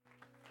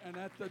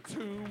and at the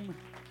tomb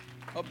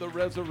of the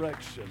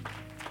resurrection.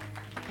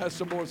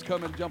 Pastor Moore's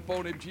come and jump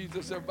on him.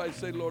 Jesus, everybody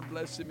say, Lord,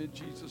 bless him in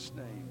Jesus'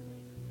 name.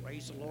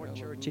 Praise the Lord,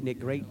 church. Isn't it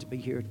great to be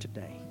here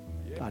today?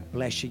 God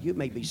bless you. You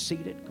may be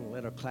seated. Gonna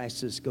let our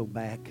classes go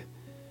back.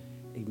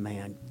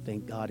 Amen.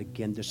 Thank God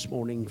again this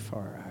morning for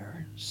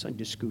our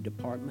Sunday school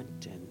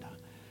department and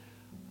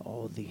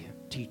all the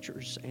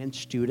teachers and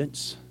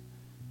students.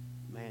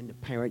 Man, the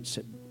parents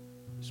that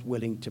is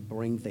willing to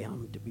bring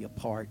them to be a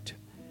part,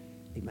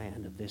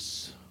 amen, of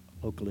this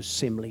local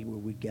assembly where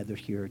we gather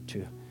here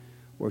to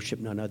worship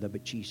none other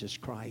but Jesus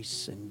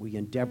Christ, and we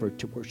endeavor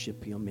to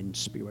worship Him in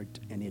spirit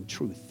and in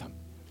truth.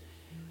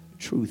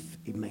 Truth,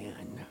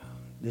 amen.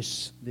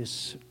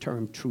 This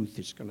term truth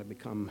is going to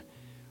become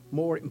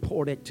more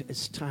important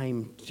as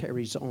time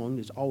carries on,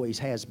 as always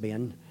has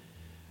been.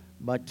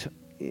 But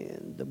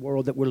in the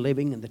world that we're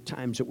living and the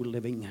times that we're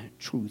living,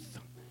 truth,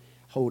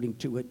 holding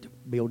to it,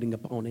 building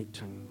upon it,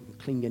 and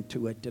clinging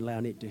to it,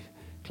 allowing it to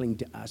cling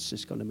to us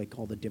is going to make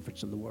all the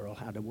difference in the world,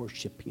 how to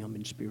worship Him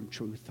in spirit and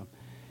truth.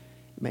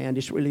 Man,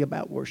 it's really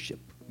about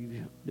worship.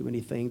 You do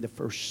anything, the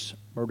first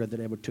murder that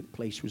ever took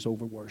place was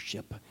over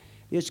worship.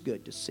 It's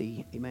good to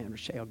see. Amen.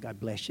 Rochelle, God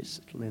bless you.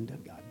 Linda,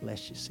 God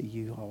bless you. See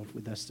you all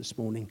with us this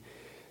morning.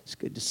 It's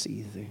good to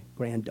see the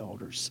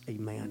granddaughters,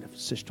 amen, of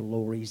Sister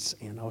Lori's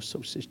and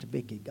also Sister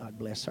Vicky. God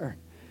bless her.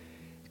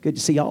 It's good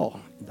to see all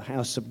in the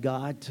house of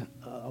God,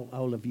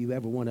 all of you,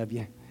 every one of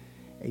you,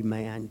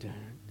 amen, to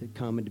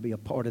come and to be a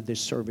part of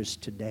this service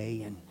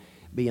today and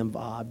be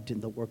involved in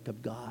the work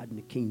of God and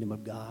the kingdom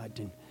of God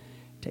and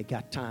take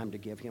out time to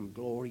give Him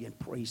glory and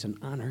praise and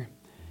honor,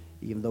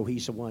 even though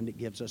He's the one that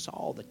gives us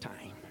all the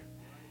time.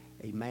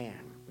 Amen.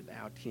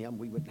 Without Him,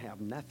 we wouldn't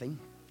have nothing.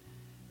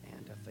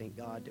 And I thank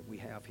God that we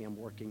have Him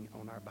working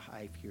on our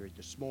behalf here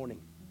this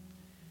morning.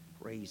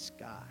 Praise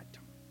God.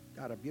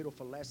 Got a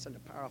beautiful lesson,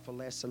 a powerful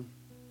lesson.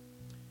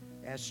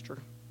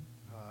 Esther.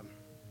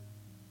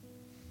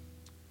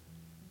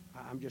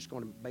 I'm just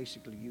going to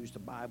basically use the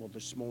Bible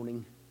this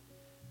morning,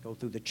 go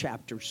through the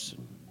chapters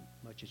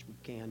as much as we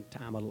can.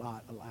 Time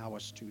allow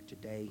us to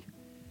today.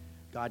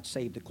 God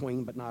saved the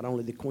queen, but not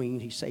only the queen,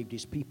 He saved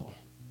His people.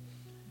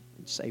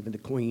 In saving the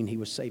queen, He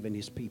was saving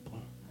His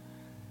people.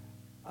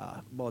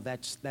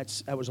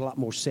 That was a lot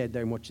more said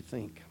there than what you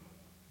think.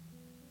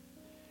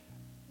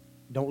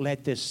 Don't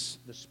let the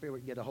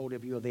spirit get a hold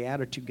of you or the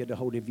attitude get a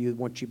hold of you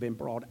once you've been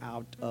brought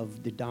out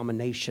of the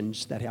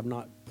dominations that have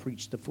not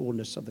preached the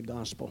fullness of the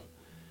gospel.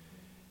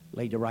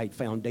 Lay the right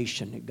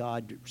foundation, and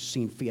God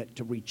seen fit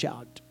to reach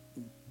out,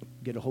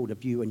 get a hold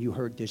of you, and you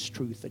heard this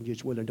truth, and you're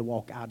willing to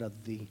walk out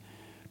of the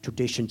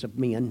traditions of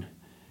men,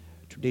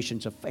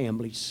 traditions of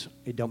families.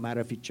 It don't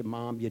matter if it's your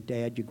mom, your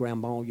dad, your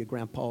grandma, your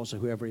grandpas, or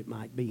whoever it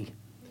might be.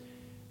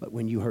 But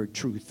when you heard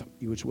truth,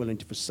 you was willing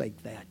to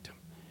forsake that.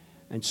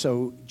 And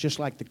so, just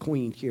like the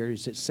queen here,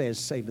 as it says,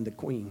 saving the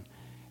queen,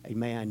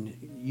 amen,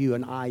 you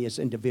and I as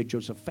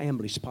individuals of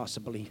families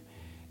possibly,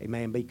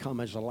 amen,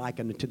 become as a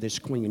likened to this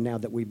queen now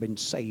that we've been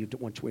saved,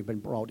 once we've been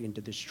brought into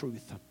this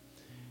truth.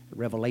 The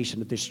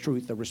revelation of this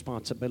truth, the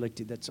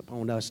responsibility that's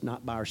upon us,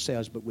 not by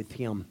ourselves, but with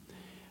Him.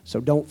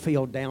 So don't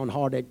feel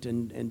downhearted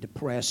and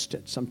depressed.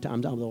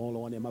 Sometimes I'm the only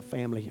one in my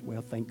family.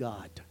 Well, thank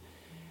God.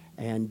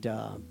 And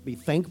be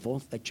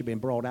thankful that you've been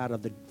brought out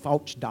of the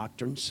false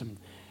doctrines and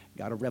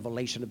got a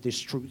revelation of this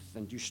truth,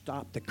 and you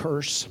stop the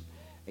curse,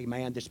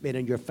 amen, that's been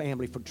in your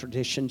family for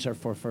traditions or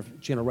for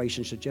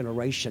generations and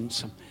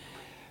generations.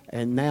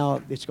 And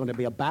now it's going to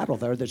be a battle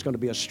there. There's going to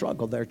be a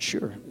struggle there,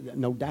 sure,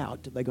 no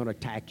doubt. They're going to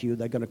attack you.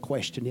 They're going to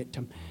question it.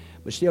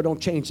 But still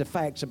don't change the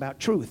facts about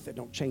truth. They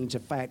don't change the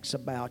facts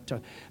about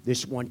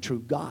this one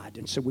true God.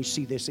 And so we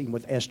see this even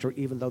with Esther,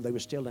 even though they were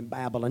still in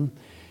Babylon.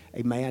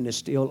 A man is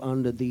still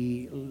under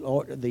the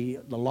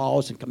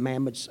laws and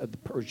commandments of the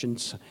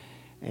Persians.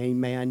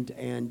 Amen.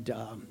 And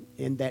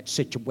in that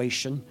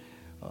situation,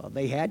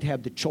 they had to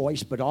have the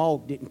choice, but all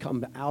didn't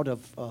come out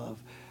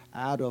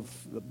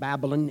of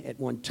Babylon at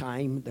one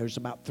time. There's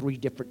about 3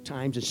 different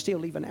times, and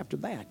still even after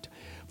that.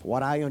 For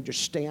what I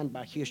understand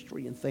by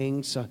history and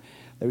things,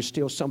 there's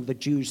still some of the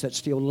Jews that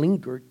still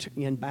lingered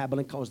in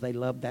Babylon because they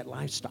loved that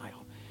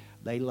lifestyle.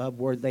 They loved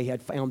where they had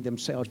found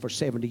themselves for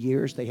 70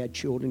 years. They had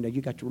children. Now,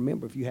 you got to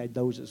remember, if you had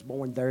those that's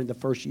born there in the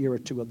first year or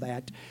two of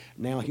that,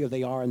 now here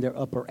they are in their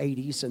upper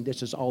 80s, and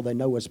this is all they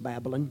know is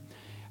Babylon.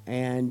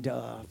 And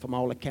from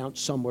all accounts,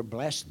 some were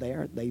blessed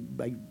there. They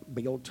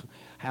built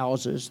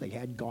houses, they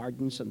had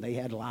gardens, and they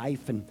had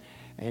life.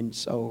 And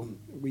so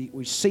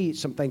we see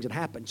some things that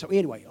happened. So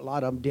anyway, a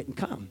lot of them didn't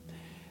come.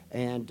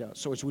 And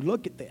so as we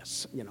look at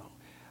this,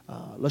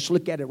 let's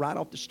look at it right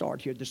off the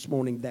start here this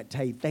morning that,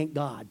 hey, thank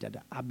God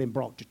that I've been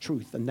brought to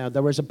truth. And now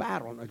there is a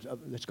battle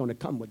that's going to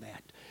come with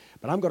that.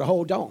 But I'm going to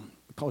hold on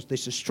because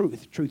this is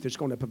truth. Truth is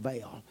going to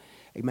prevail.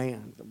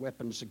 Amen. The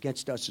weapons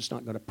against us is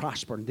not going to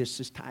prosper. And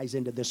this ties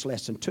into this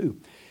lesson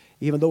too.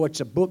 Even though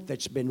it's a book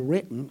that's been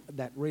written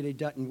that really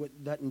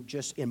doesn't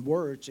just in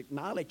words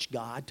acknowledge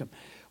God,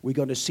 we're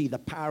going to see the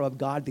power of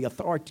God, the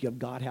authority of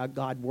God, how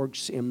God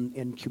works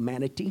in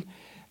humanity.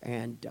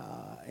 And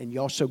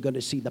you're also going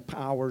to see the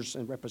powers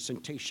and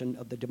representation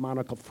of the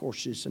demonical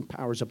forces and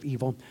powers of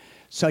evil,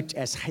 such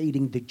as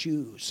hating the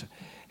Jews.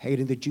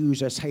 Hating the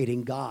Jews as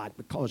hating God,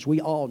 because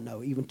we all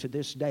know, even to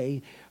this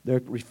day,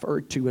 they're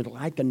referred to and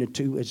likened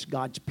to as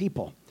God's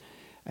people.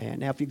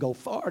 And now if you go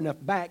far enough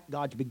back,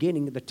 God's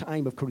beginning at the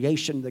time of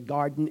creation, the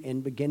garden,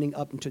 and beginning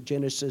up into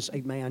Genesis,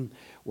 amen,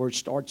 where it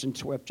starts in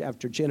 12th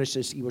chapter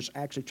Genesis, he was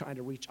actually trying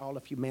to reach all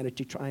of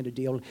humanity, trying to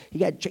deal. He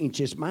had changed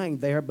his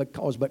mind there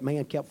but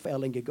man kept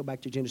failing. You go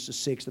back to Genesis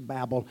 6, the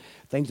Babel,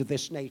 things of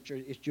this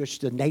nature. It's just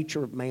the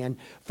nature of man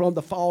from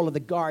the fall of the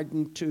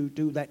garden to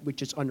do that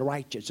which is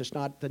unrighteous. It's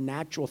not the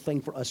natural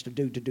thing for us to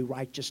do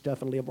righteous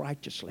stuff and live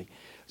righteously.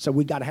 So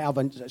we got to have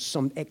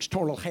some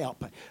external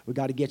help. We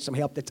got to get some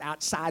help that's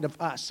outside of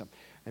us.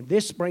 And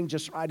this brings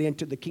us right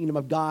into the kingdom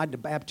of God, the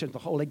baptism of the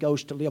Holy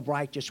Ghost. To live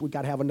righteous, we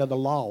got to have another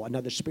law,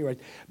 another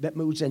spirit that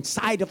moves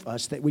inside of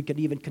us that we can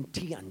even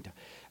contend.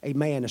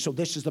 Amen. And so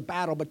this is the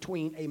battle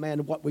between,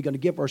 amen, what we're going to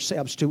give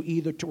ourselves to,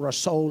 either to our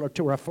soul or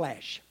to our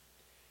flesh.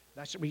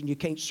 That's the reason you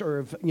can't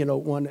serve,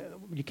 one.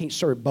 You can't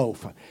serve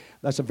both.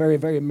 That's a very,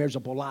 very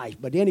miserable life.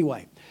 But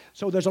anyway,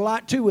 so there's a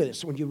lot to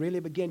this when you really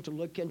begin to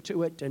look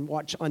into it and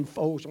watch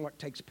unfolds and what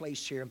takes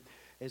place here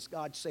as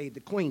God saved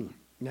the queen.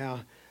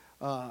 Now,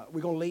 we're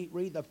going to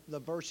read the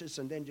verses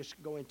and then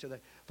just go into the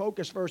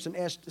focus verse in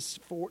Esther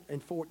 4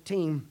 and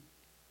 14.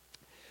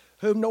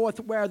 Whom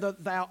knoweth whether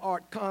thou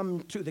art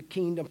come to the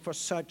kingdom for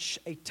such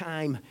a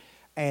time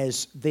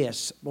as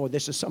this. Boy,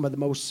 this is some of the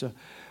most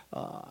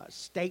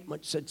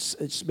statements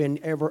it's been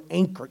ever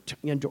anchored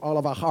into all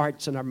of our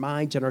hearts and our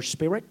minds and our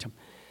spirit.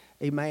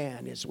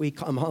 Amen. As we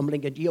come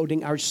humbling and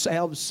yielding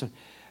ourselves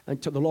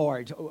unto the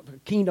Lord,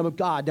 kingdom of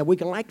God. Now we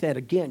can like that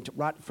again,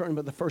 right in front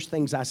of the first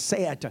things I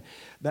said,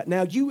 that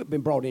now you have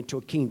been brought into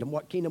a kingdom.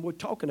 What kingdom we're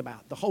talking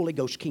about? The Holy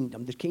Ghost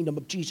kingdom, the kingdom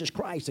of Jesus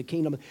Christ, the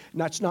kingdom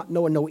that's not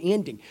knowing no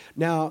ending.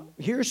 Now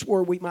here's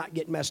where we might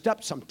get messed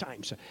up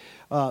sometimes.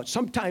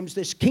 Sometimes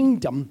this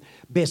kingdom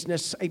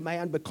business,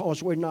 amen,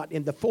 because we're not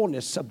in the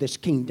fullness of this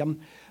kingdom,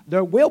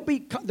 there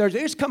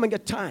is coming a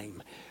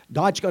time.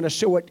 God's going to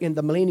show it in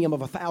the millennium of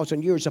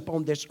 1,000 years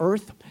upon this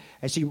earth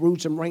as he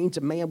rules and reigns,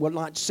 and man will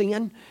not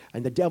sin,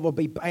 and the devil will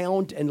be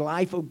bound, and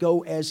life will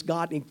go as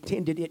God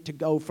intended it to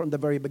go from the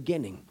very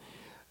beginning.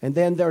 And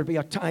then there'll be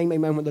a time,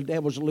 amen, when the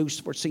devil's loose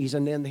for a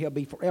season, and he'll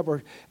be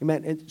forever,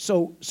 amen. And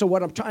so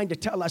what I'm trying to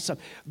tell us,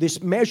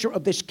 this measure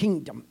of this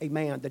kingdom,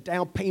 amen, the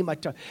down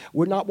payment,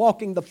 we're not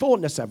walking the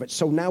fullness of it.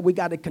 So now we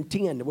got to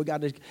contend. We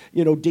got to,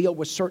 deal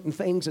with certain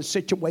things and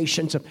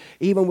situations,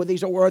 even with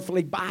these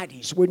earthly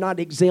bodies. We're not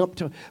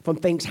exempt from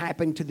things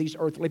happening to these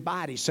earthly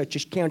bodies, such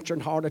as cancer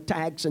and heart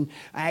attacks and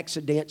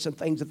accidents and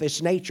things of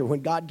this nature.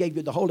 When God gave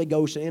you the Holy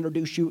Ghost and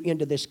introduced you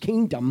into this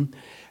kingdom,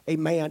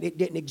 amen, it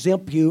didn't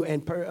exempt you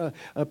and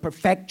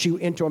perfect you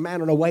into a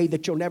manner in a way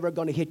that you're never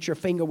going to hit your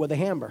finger with a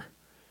hammer.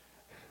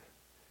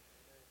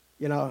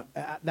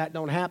 That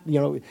don't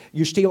happen.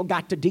 You still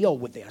got to deal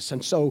with this.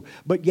 And so,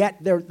 but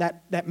yet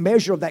that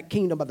measure of that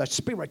kingdom of the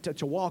Spirit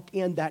to walk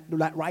in that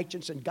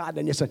righteousness and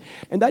godliness.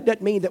 And that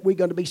doesn't mean that we're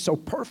going to be so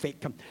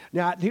perfect.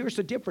 Now, here's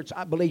the difference,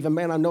 I believe. And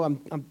man, I know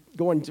I'm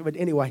going to it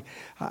anyway.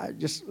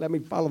 Just let me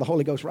follow the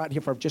Holy Ghost right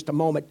here for just a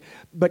moment.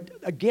 But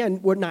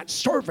again, we're not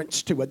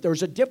servants to it.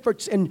 There's a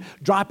difference in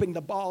dropping the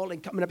ball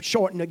and coming up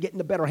short and getting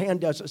the better hand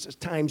does us at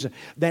times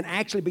than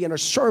actually being a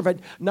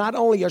servant. Not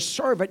only a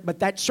servant, but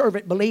that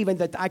servant believing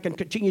that I can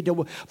continue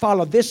to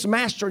follow this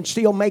master and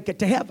still make it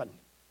to heaven.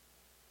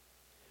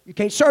 You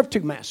can't serve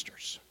two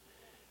masters.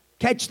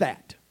 Catch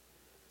that.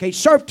 Okay,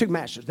 serve two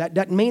masters. That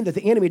doesn't mean that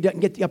the enemy doesn't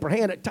get the upper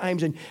hand at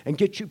times and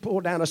get you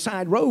pulled down a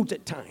side roads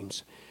at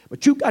times.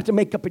 But you got to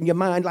make up in your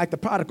mind like the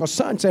prodigal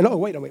son saying, oh,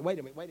 wait a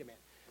minute.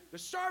 The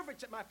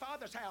servants at my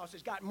father's house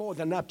has got more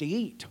than enough to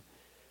eat.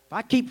 If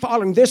I keep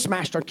following this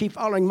master and keep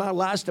following my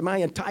lust and my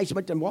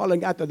enticement and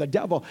walling after the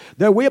devil,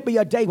 there will be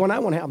a day when I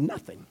won't have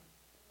nothing.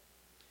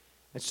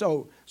 And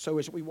so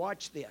as we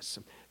watch this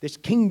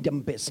kingdom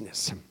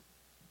business,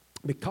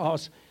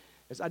 because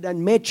as I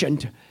done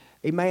mentioned,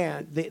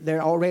 amen,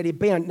 there already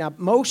been. Now,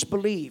 most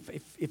believe,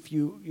 if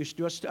you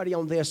do a study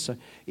on this,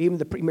 even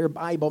the Premier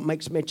Bible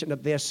makes mention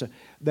of this,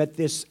 that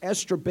this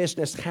Esther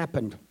business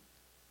happened,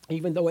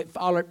 even though it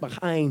followed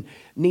behind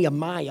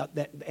Nehemiah,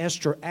 that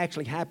Esther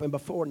actually happened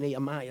before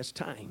Nehemiah's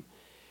time,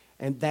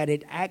 and that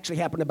it actually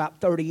happened about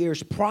 30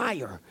 years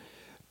prior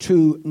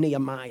to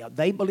Nehemiah.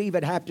 They believe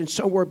it happened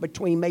somewhere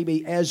between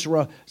maybe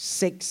Ezra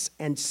 6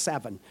 and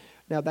 7.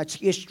 Now, that's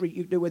history.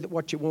 You do with it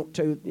what you want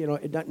to.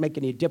 It doesn't make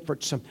any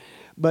difference.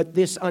 But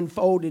this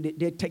unfolded. It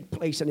did take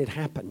place, and it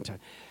happened.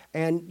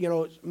 And,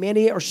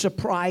 many are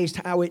surprised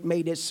how it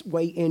made its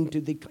way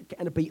into the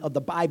canopy of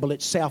the Bible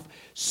itself,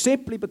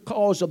 simply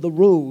because of the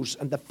rules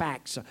and the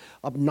facts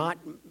of not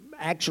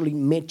actually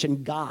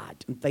mention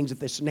God and things of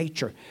this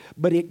nature.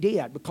 But it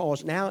did,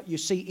 because now you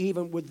see,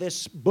 even with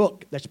this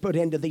book that's put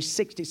into these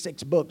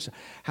 66 books,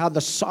 how the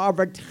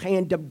sovereign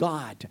hand of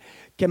God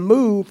can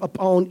move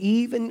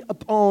even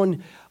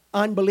upon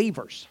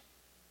unbelievers,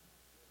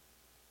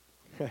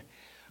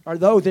 or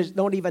those that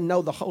don't even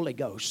know the Holy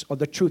Ghost or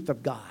the truth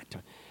of God.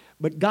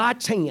 But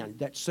God's hand,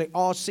 that's the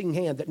all-seeing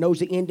hand that knows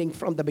the ending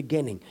from the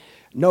beginning,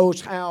 knows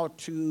how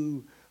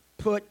to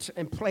put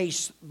and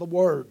place the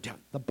Word,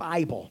 the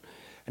Bible,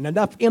 and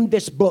enough in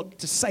this book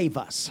to save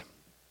us,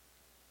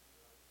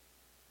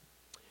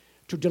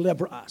 to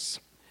deliver us.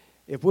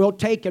 If we'll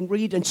take and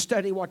read and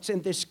study what's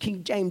in this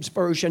King James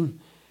Version,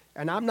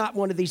 and I'm not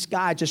one of these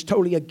guys that's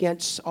totally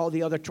against all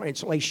the other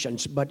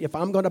translations, but if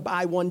I'm going to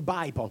buy one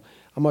Bible,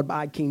 I'm going to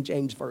buy King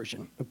James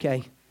Version,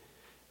 okay?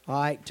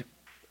 All right,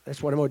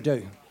 that's what I'm going to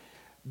do.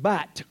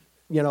 But,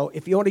 you know,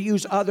 if you want to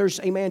use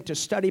others, amen, to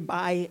study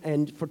by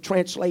and for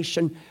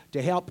translation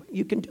to help,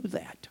 you can do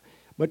that.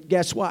 But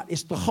guess what?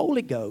 It's the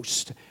Holy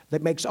Ghost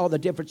that makes all the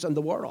difference in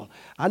the world.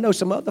 I know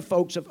some other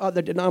folks of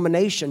other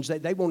denominations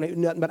that they won't do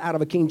nothing but out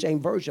of a King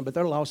James Version, but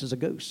they're lost as a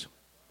goose.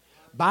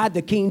 Buy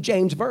the King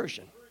James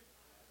Version.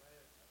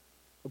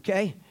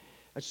 Okay?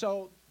 And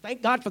so,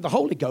 thank God for the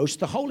Holy Ghost.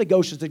 The Holy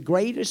Ghost is the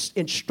greatest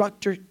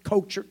instructor,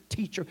 coacher,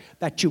 teacher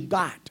that you've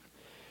got.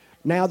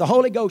 Now, the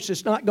Holy Ghost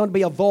is not going to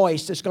be a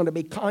voice that's going to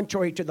be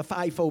contrary to the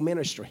fivefold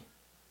ministry.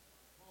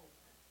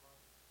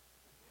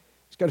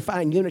 It's going to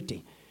find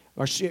unity.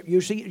 You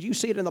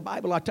see it in the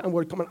Bible a lot of time.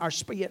 We're coming, our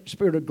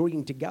spirit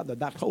agreeing together.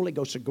 That Holy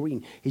Ghost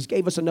agreeing. He's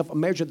gave us enough a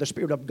measure of the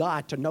Spirit of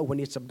God to know when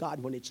it's of God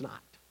and when it's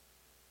not.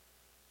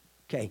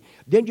 Okay.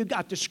 Then you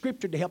got the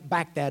Scripture to help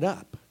back that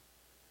up.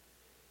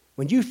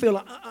 When you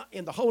feel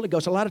in the Holy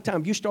Ghost, a lot of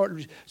times you start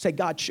to say,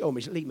 God, show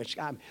me, lead me.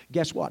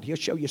 Guess what? He'll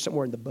show you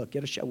somewhere in the book.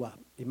 It'll show up.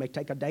 It may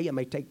take a day. It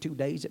may take 2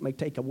 days. It may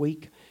take a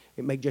week.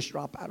 It may just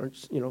drop out,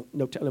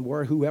 no telling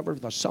where, whoever,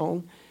 the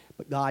song.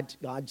 But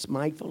God's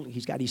mindful.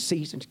 He's got his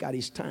seasons, got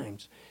his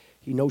times.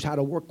 He knows how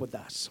to work with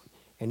us.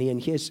 And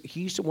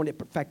he's the one that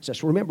perfects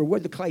us. Remember, we're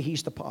the clay,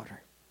 he's the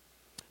potter.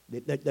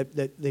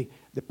 The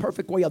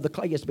perfect way of the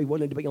clay is to be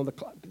willing to be on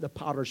the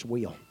potter's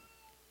wheel.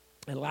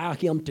 And allow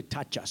him to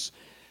touch us.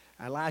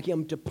 Allow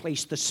him to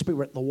place the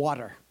Spirit, the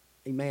water.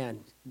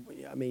 Amen.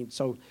 I mean,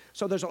 so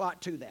there's a lot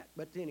to that.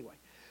 But anyway,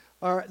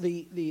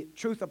 the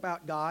truth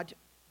about God.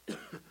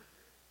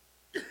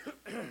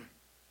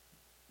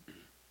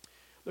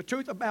 The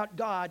truth about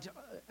God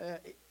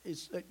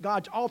is that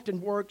God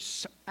often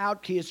works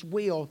out his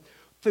will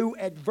through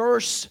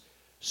adverse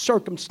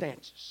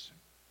circumstances.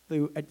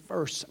 Through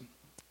adverse.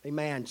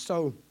 Amen.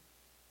 So,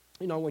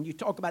 when you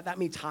talk about that,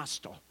 means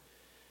hostile.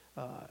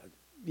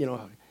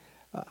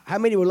 How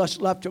many of us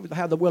love to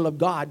have the will of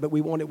God, but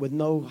we want it with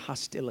no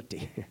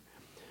hostility,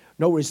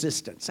 no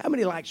resistance? How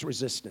many likes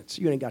resistance?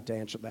 You ain't got to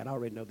answer that. I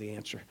already know the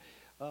answer.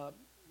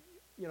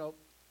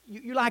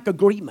 You like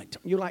agreement.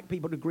 You like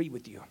people to agree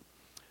with you.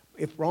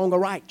 If wrong or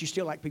right, you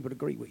still like people to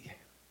agree with you.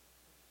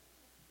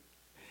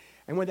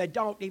 And when they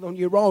don't, even when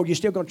you're wrong, you're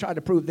still going to try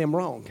to prove them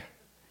wrong.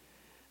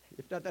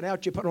 If nothing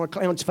else, you put on a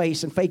clown's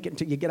face and fake it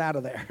until you get out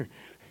of there.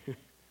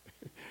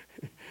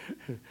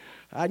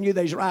 I knew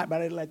they was right, but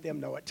I didn't let them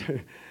know it.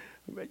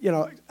 But,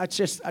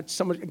 that's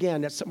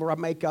somewhere I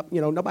make up.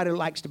 Nobody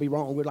likes to be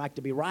wrong. We like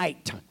to be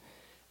right.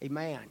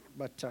 Amen.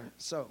 But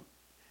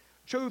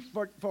truth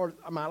for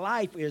my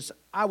life is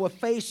I will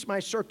face my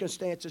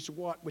circumstances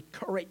with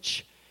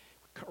courage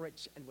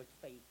and with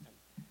faith.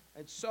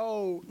 And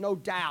so, no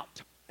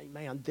doubt,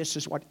 amen, this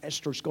is what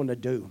Esther's going to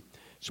do.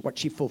 It's what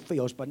she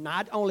fulfills. But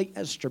not only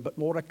Esther, but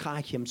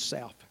Mordecai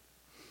himself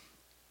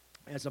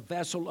as a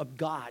vessel of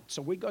God.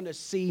 So we're going to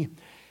see.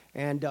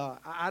 And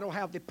I don't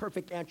have the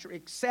perfect answer,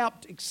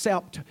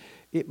 except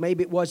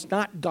maybe it was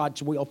not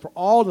God's will for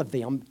all of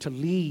them to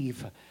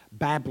leave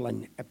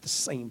Babylon at the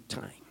same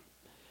time.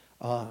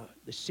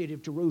 The city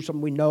of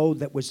Jerusalem, we know,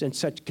 that was in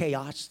such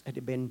chaos that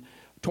had been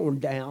torn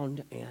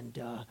down, and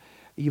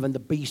even the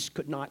beast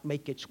could not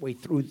make its way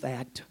through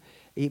that.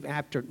 Even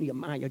after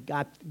Nehemiah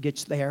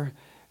gets there.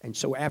 And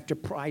so after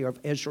prior of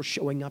Ezra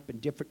showing up in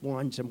different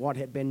ones and what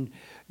had been,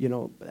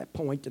 that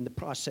point in the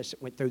process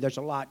it went through, there's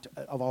a lot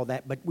of all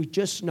that. But we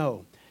just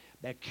know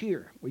that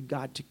here we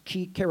got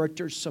key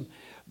characters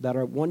that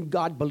are one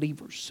God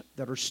believers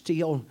that are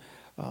still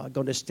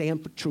going to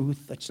stand for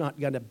truth, that's not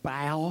going to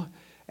bow,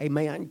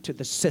 amen, to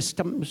the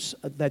systems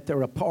that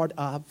they're a part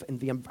of and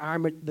the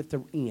environment that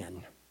they're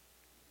in.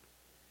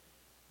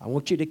 I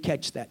want you to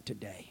catch that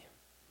today.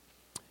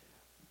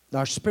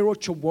 Our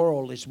spiritual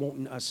world is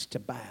wanting us to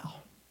bow.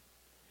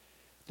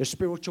 The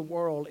spiritual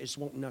world is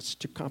wanting us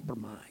to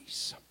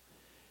compromise.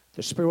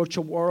 The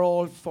spiritual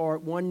world, for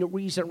one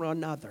reason or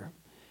another.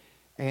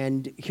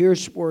 And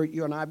here's where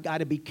you and I have got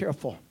to be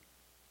careful.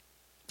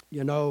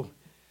 Let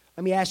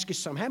me ask you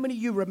something. How many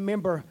of you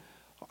remember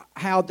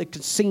how the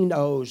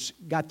casinos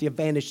got the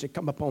advantage to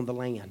come upon the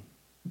land?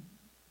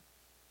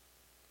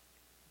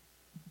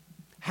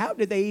 How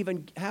did they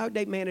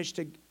manage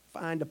to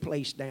find a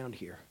place down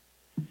here?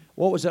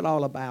 What was it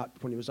all about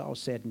when it was all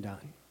said and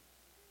done?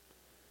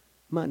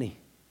 Money.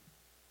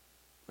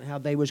 How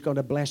they was going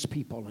to bless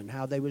people and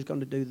how they was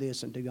going to do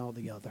this and do all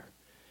the other.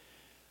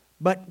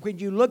 But when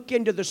you look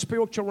into the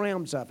spiritual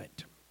realms of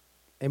it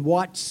and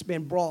what's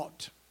been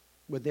brought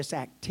with this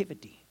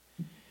activity,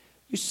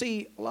 you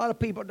see a lot of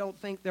people don't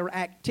think their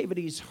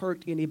activities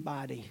hurt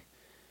anybody.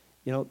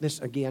 This,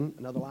 again,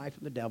 another lie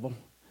from the devil.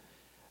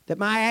 that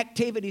my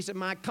activities and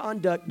my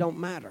conduct don't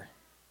matter.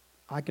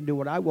 I can do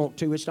what I want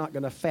to. It's not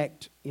going to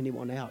affect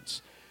anyone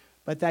else.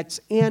 But that's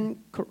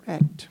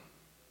incorrect.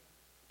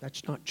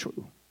 That's not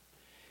true.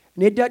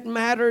 And it doesn't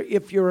matter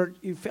if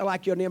you feel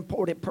like you're an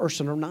important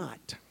person or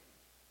not.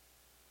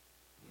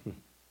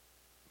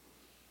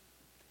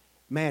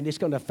 Man, it's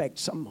going to affect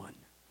someone.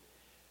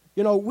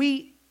 You know,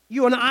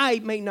 you and I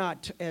may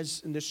not,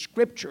 as in the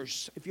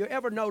Scriptures, if you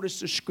ever notice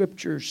the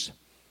Scriptures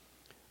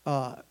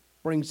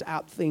brings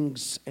out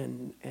things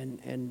and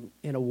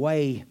in a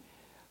way,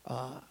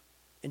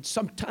 and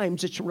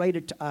sometimes it's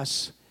related to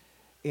us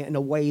in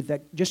a way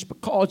that just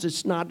because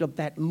it's not of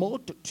that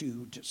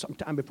multitude,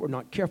 sometimes if we're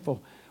not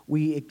careful,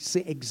 we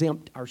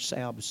exempt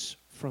ourselves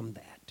from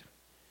that.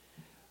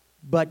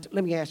 But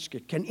let me ask you,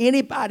 can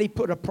anybody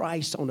put a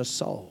price on a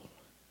soul?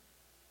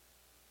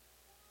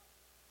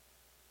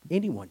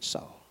 Anyone's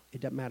soul.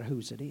 It doesn't matter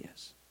whose it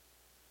is.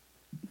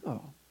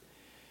 No.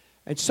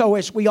 And so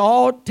as we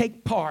all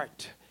take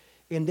part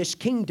in this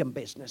kingdom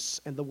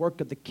business and the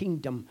work of the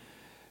kingdom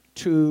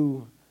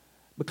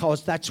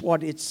because that's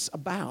what it's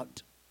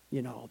about.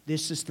 You know,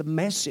 this is the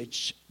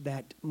message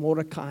that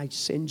Mordecai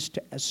sends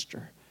to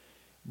Esther,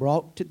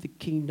 brought to the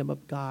kingdom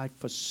of God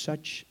for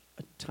such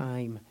a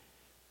time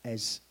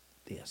as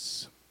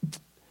this.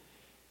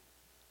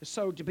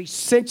 So to be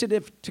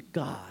sensitive to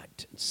God,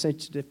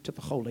 sensitive to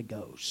the Holy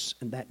Ghost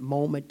in that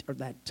moment or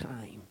that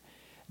time,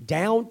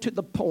 down to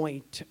the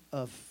point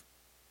of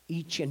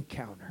each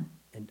encounter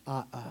and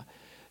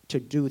to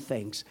do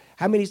things.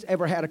 How many's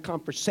ever had a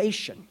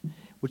conversation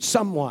with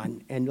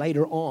someone and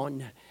later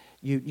on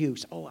you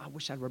say, oh, I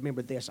wish I'd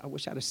remembered this. I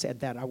wish I'd have said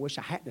that. I wish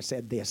I hadn't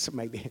said this,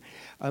 maybe.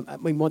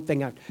 One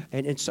thing,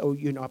 and so,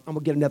 you know, I'm going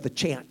to get another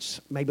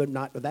chance. Maybe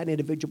not with that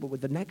individual, but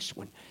with the next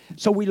one.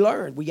 So we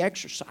learn, we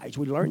exercise,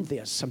 we learn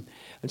this.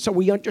 And so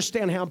we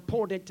understand how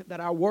important that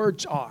our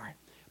words are.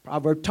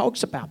 Proverbs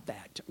talks about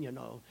that, you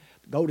know,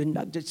 golden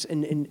nuggets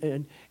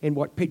and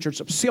what pictures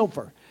of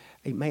silver.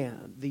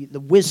 Amen. The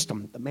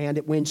wisdom, the man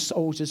that wins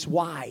souls is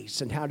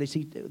wise. And how does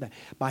he do that?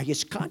 By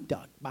his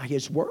conduct, by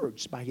his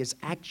words, by his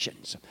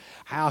actions,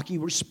 how he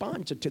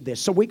responds to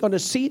this. So we're going to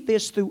see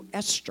this through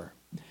Esther.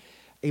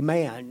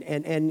 Amen.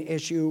 And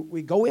as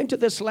we go into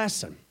this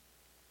lesson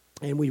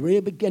and we really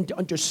begin to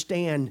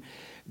understand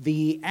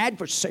the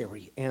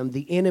adversary and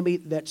the enemy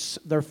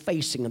they're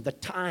facing and the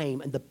time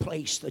and the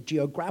place, the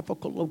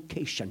geographical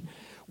location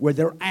where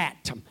they're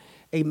at.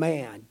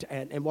 Amen.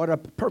 And what a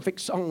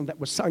perfect song that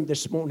was sung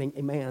this morning.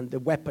 Amen. The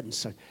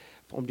weapons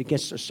formed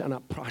against us shall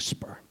not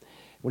prosper.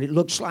 When it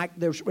looks like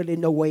there's really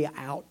no way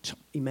out,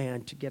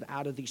 amen, to get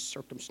out of these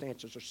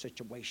circumstances or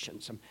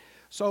situations.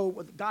 So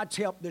with God's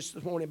help this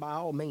morning, by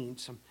all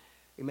means,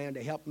 amen,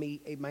 to help me,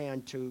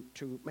 amen, to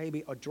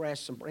maybe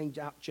address and bring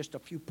out just a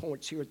few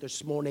points here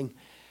this morning,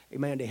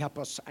 amen, to help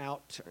us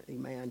out,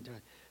 amen,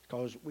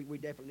 because we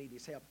definitely need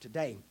his help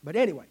today. But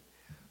anyway,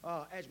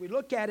 as we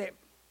look at it,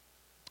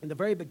 in the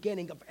very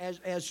beginning of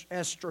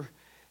Esther,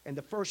 in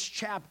the first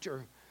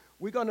chapter,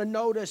 we're going to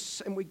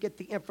notice and we get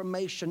the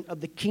information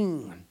of the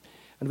king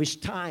and of his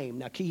time.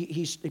 Now,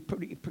 he's a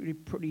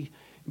pretty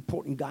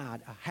important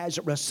God.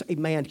 Ahasuerus, a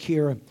man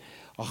here,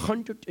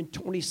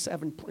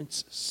 127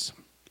 princes.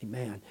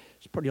 Amen.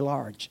 It's pretty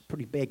large,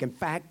 pretty big. In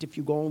fact, if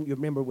you go on, you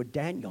remember with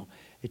Daniel,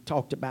 it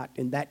talked about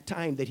in that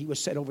time that he was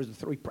set over the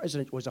three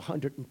presidents was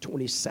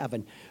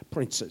 127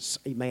 princes.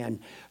 Amen.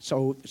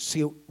 So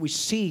we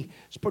see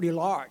it's pretty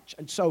large.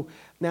 And so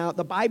now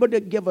the Bible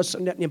didn't give us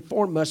and didn't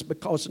inform us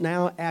because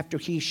now after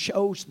he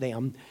shows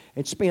them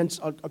and spends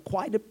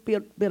quite a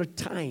bit of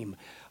time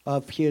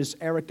of his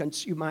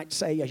arrogance, you might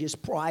say, his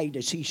pride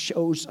as he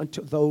shows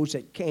unto those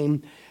that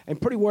came.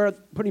 And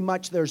pretty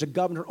much there's a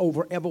governor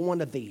over every one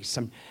of these.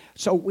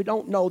 So we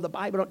don't know, the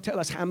Bible don't tell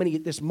us how many,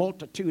 this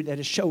multitude that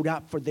has showed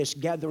up for this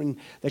gathering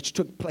that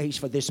took place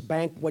for this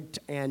banquet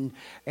and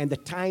the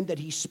time that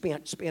he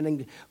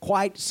spending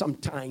quite some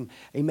time,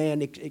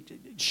 amen,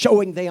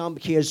 showing them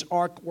his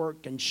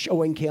artwork and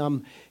showing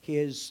him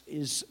his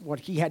what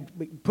he had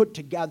put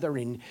together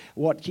and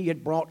what he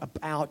had brought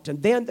about. And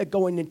then they're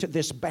going into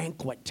this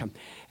banquet.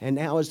 And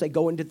now as they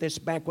go into this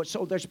banquet,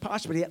 so there's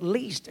possibly at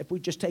least, if we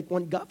just take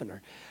one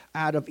governor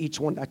out of each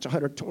one, that's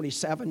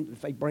 127. If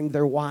they bring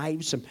their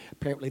wives, and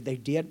apparently they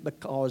did,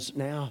 because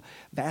now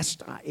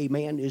Vashti,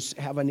 amen, is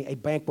having a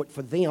banquet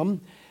for them.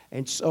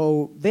 And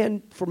so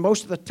then for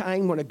most of the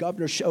time when a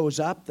governor shows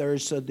up,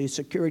 there's the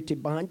security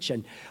bunch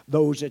and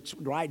those that's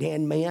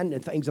right-hand man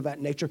and things of that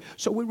nature.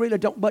 So we really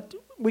don't, but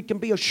we can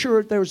be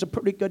assured there's a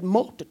pretty good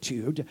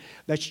multitude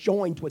that's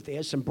joined with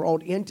this and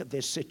brought into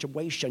this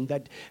situation.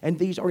 And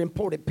these are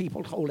important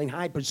people holding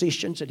high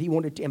positions that he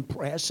wanted to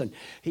impress, and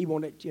he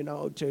wanted,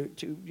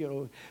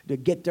 to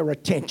get their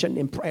attention,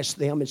 impress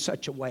them in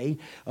such a way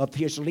of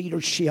his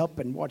leadership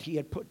and what he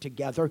had put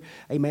together.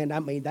 Amen. I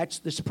mean, that's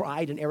this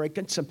pride and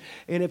arrogance.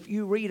 And if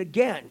you read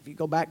again, if you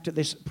go back to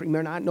this premier,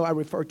 and I know I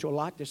refer to a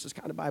lot, this is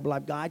kind of Bible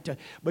I've got,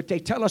 but they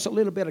tell us a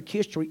little bit of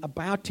history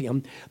about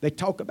him. They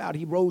talk about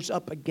he rose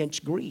up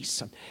against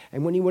Greece.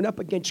 And when he went up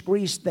against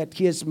Greece, that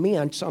his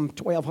men, some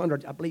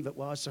 1,200, I believe it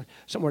was,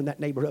 somewhere in that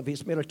neighborhood of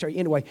his military.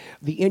 Anyway,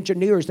 the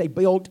engineers, they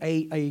built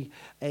a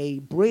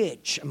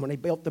bridge. And when they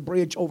built the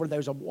bridge over,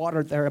 there's a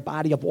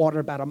body of water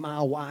about a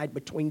mile wide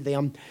between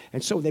them.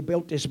 And so they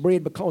built this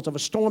bridge because of a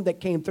storm that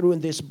came through,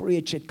 and this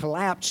bridge had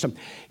collapsed.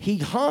 He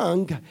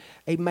hung,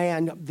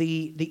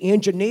 the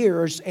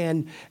engineers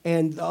and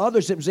the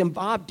others that was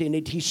involved in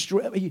it,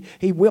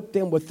 he whipped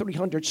them with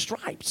 300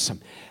 stripes.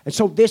 And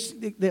so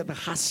the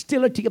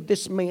hostility of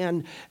this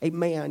man,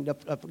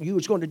 you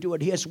was going to do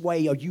it his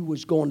way or you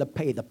was going to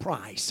pay the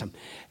price.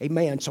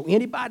 Amen. So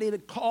anybody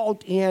that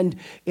called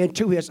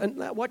into his, and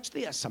watch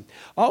this.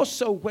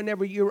 Also,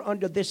 whenever you're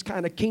under this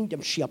kind of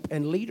kingdomship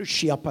and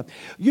leadership,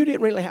 you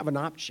didn't really have an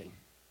option.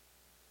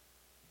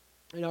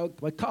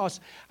 Because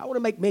I want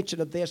to make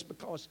mention of this,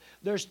 because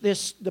there's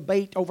this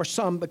debate over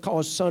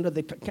because under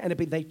the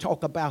canopy they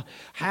talk about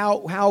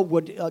how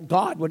would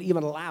God would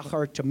even allow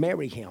her to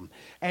marry him.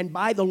 And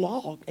by the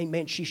law,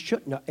 amen, she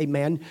shouldn't,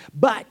 amen.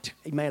 But,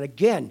 amen,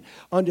 again,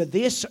 under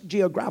this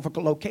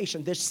geographical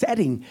location, this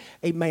setting,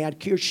 amen,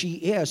 here she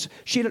is.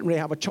 She didn't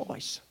really have a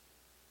choice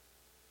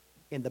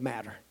in the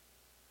matter.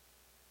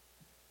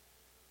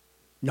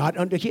 Not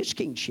under his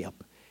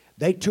kingship.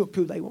 They took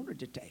who they wanted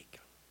to take.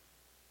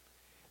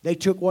 They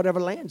took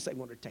whatever lands they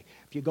wanted to take.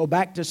 If you go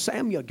back to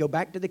Samuel, go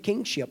back to the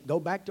kingship, go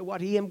back to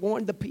what he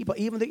warned the people,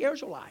 even the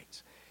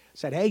Israelites.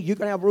 Said, hey, you're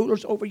going to have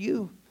rulers over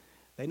you.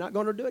 They're not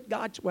going to do it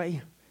God's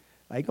way.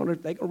 They're going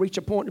to reach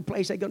a point in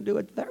place, they're going to do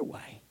it their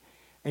way.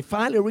 And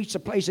finally reached the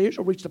place,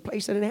 Israel reached the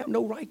place that didn't have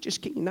no righteous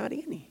king, not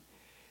any.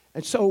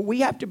 And so we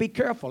have to be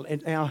careful.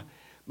 And now,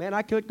 man,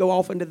 I could go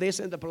off into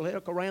the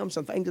political realms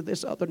and things of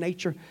this other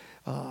nature,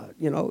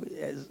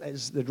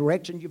 as the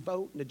direction you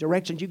vote and the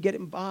direction you get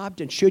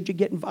involved and should you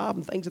get involved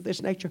in things of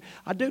this nature.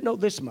 I do know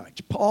this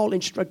much. Paul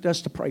instructed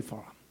us to pray for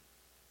them.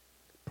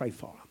 Pray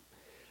for them.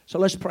 So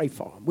let's pray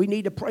for them. We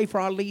need to pray for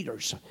our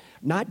leaders,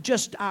 not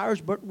just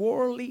ours, but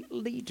worldly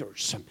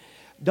leaders.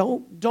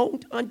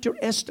 Don't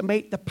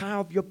underestimate the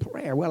power of your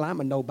prayer. Well, I'm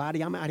a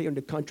nobody. I'm out here in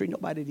the country.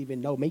 Nobody even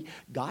know me.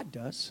 God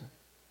does.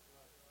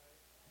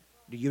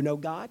 Do you know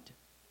God?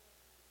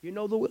 You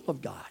know the will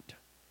of God.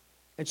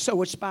 And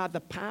so it's by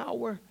the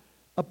power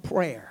of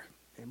prayer.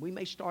 And we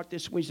may start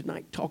this Wednesday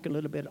night talking a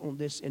little bit on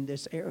this in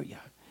this area.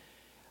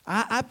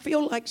 I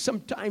feel like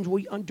sometimes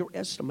we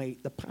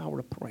underestimate the power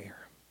of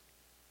prayer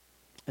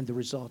and the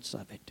results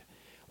of it.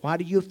 Why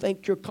do you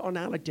think your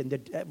carnality and the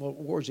devil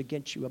wars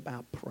against you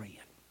about praying?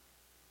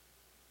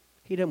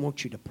 He didn't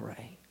want you to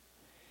pray.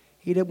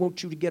 He didn't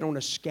want you to get on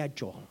a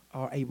schedule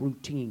or a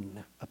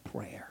routine of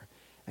prayer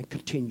and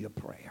continue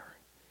prayer.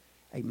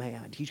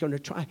 Amen. He's going to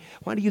try.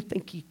 Why do you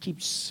think he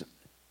keeps,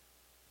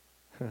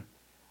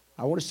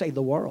 I want to say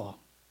the world,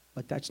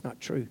 but that's not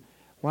true.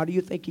 Why do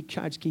you think he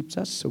keeps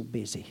us so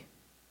busy?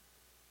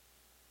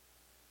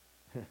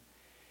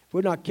 If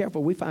we're not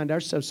careful, we find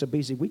ourselves so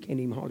busy we can't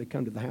even hardly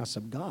come to the house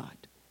of God.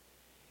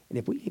 And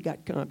if we ain't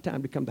got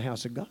time to come to the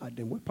house of God,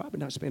 then we're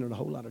probably not spending a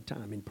whole lot of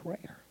time in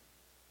prayer.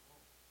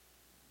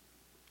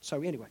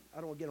 So anyway, I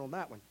don't want to get on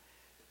that one.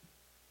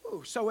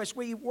 So as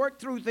we work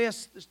through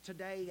this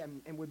today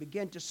and we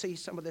begin to see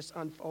some of this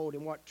unfold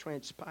and what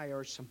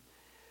transpires,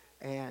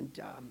 and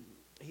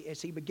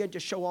as he begins to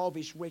show all of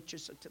his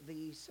riches to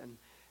these, and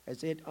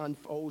as it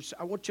unfolds,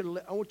 I want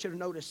you to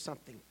notice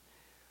something.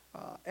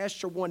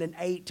 Esther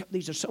 1:8.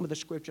 These are some of the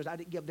scriptures. I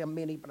didn't give them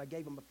many, but I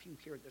gave them a few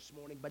here this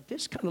morning. But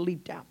this kind of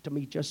leaped out to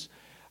me just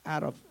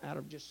out of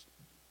just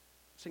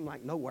seemed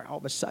like nowhere. All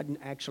of a sudden,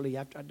 actually,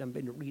 after I'd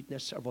been reading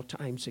this several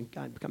times and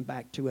come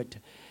back to it,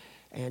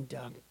 and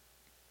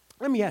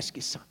let me ask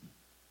you something.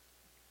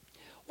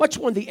 What's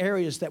one of the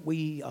areas that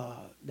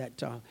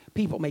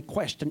people may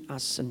question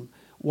us and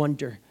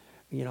wonder,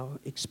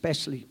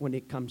 especially when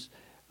it comes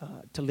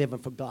to living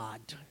for God?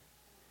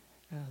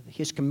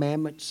 His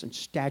commandments and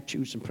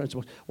statutes and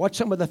principles. What's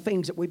some of the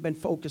things that we've been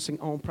focusing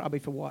on probably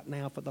for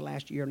the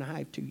last year and a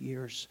half, 2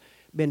 years,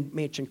 been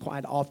mentioned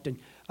quite often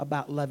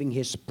about loving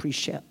his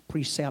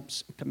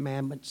precepts,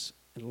 commandments,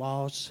 and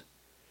laws?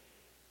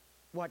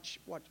 Watch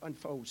what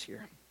unfolds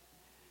here.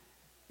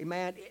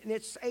 Amen. In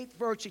its 8th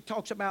verse, he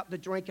talks about the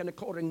drinking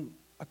according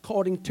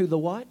to the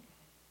what?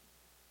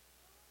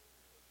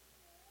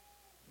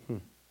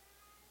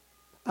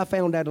 I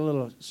found that a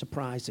little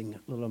surprising,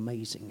 a little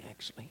amazing,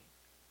 actually.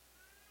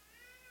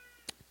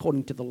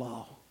 According to the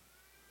law.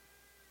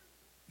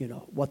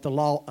 What the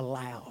law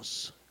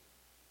allows,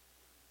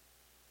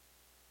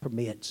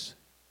 permits.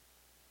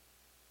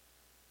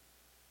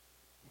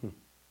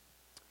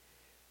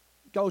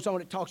 Goes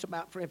on, it talks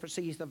about, for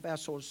instance, the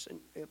vessels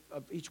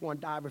of each one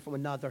diverse from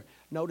another.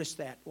 Notice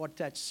that, what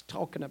that's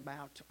talking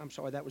about. I'm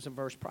sorry, that was a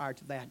verse prior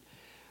to that.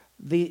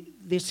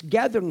 This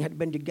gathering had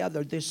been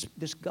together, this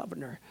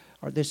governor,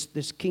 or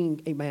this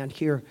king, amen,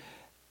 here.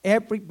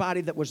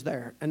 Everybody that was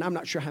there, and I'm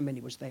not sure how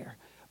many was there,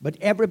 but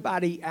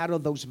everybody out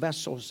of those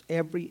vessels,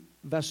 every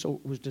vessel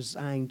was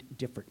designed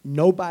different.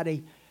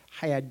 Nobody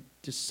had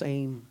the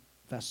same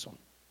vessel.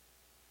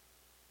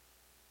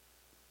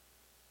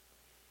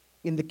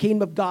 In the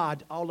kingdom of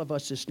God, all of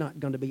us is not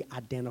going to be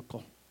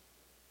identical.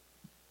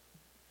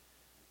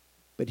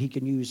 But He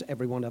can use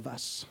every one of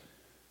us.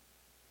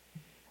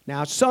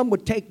 Now, some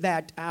would take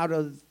that out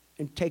of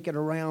and take it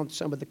around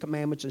some of the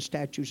commandments and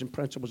statutes and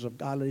principles of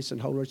godliness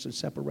and holiness and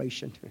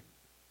separation.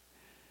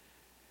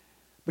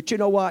 But you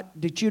know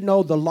what? Did you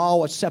know the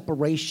law of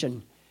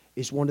separation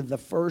is one of the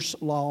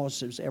first laws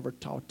that was ever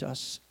taught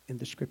us in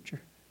the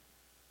Scripture?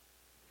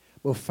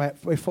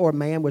 Before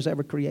man was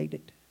ever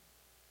created.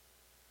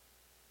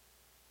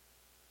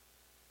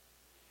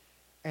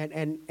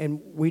 And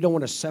we don't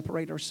want to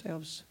separate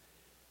ourselves.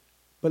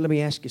 But let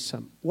me ask you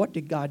something. What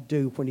did God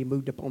do when He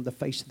moved upon the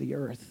face of the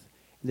earth?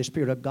 And the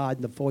Spirit of God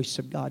and the voice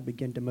of God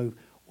began to move.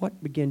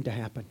 What began to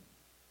happen?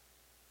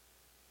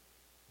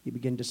 He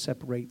began to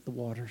separate the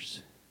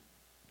waters.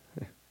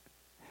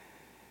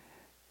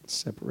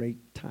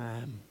 Separate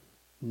time,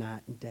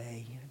 night and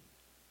day.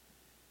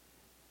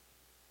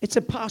 It's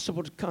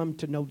impossible to come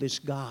to know this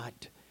God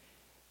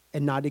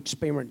and not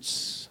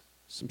experience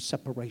some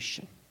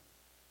separation.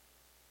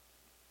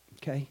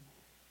 Okay?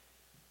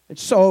 And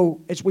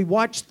so, as we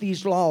watch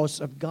these laws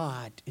of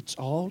God, it's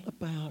all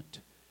about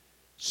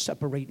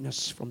separating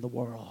us from the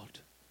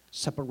world.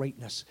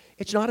 Separating us.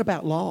 It's not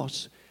about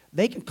laws.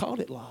 They can call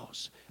it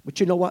laws.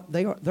 But you know what?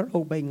 They're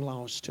obeying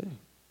laws too.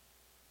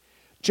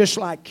 Just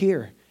like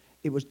here,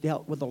 it was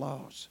dealt with the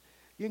laws.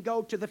 You can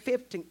go to the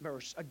 15th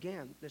verse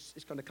again. This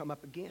is going to come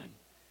up again.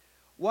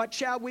 What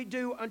shall we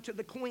do unto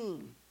the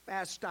queen,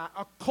 Vashti,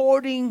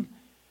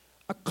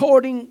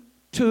 according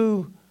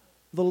to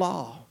the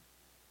law?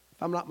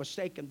 If I'm not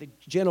mistaken, the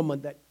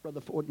gentleman that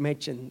Brother Ford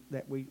mentioned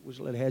that we was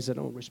a little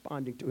hesitant on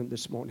responding to him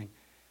this morning,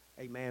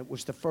 amen,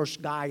 was the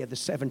first guy of the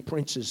 7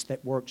 princes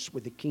that works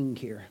with the king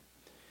here.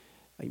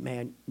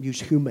 Amen.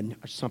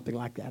 Mushuman or something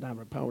like that. I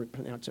don't probably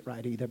pronounce it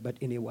right either, but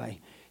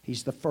anyway,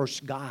 he's the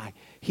first guy.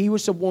 He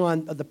was the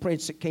one of the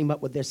prince that came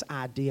up with this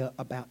idea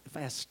about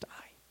Vashti.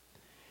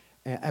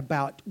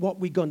 About what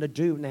we're going to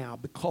do now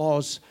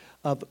because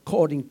of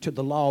according to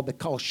the law,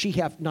 because she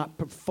hath not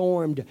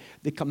performed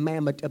the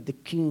commandment of the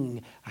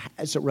king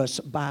Ahasuerus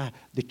by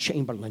the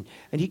chamberlain.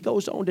 And he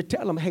goes on to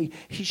tell him, hey,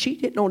 she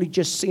didn't only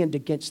just sin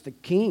against the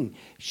king,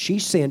 she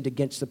sinned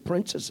against the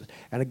princes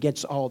and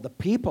against all the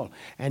people.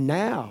 And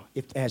now,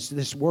 as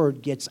this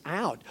word gets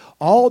out,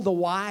 all the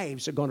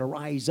wives are going to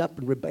rise up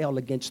and rebel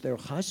against their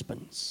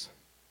husbands.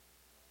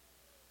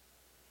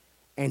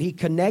 And he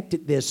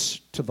connected this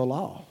to the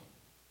law.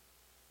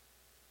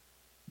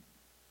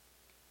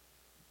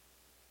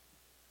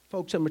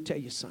 Folks, I'm going to tell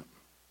you something.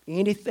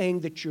 Anything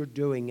that you're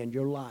doing in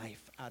your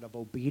life out of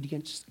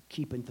obedience,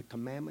 keeping the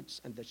commandments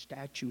and the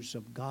statutes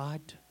of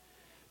God,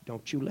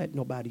 don't you let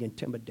nobody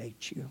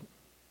intimidate you.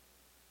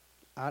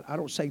 I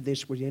don't say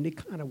this with any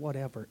kind of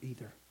whatever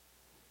either.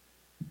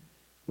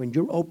 When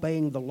you're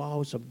obeying the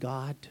laws of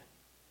God,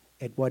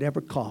 at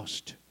whatever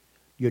cost,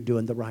 you're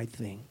doing the right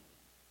thing.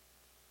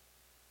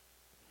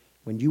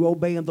 When you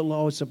obey the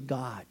laws of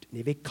God, and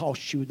if it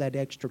costs you that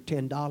extra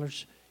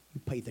 $10, you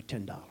pay the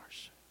 $10.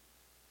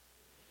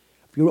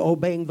 If you're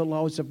obeying the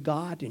laws of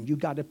God and you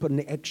got to put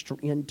an extra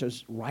into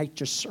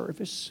righteous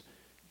service,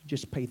 you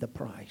just pay the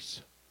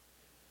price.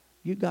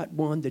 You got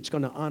one that's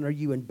going to honor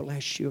you and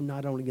bless you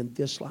not only in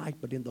this life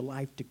but in the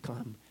life to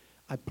come.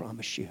 I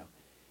promise you,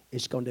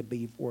 it's going to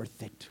be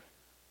worth it.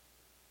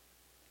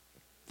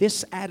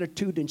 This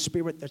attitude and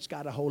spirit that's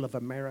got a hold of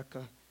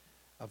America,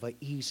 of an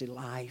easy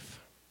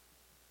life,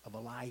 of a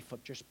life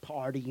of just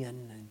partying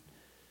and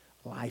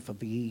a life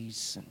of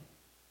ease.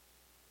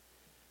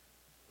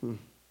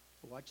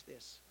 Watch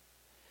this.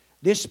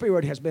 This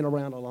spirit has been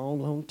around a long,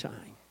 long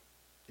time.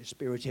 This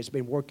spirit has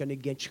been working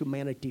against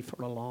humanity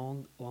for a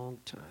long, long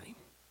time.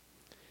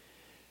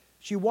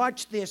 So you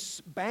watch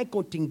this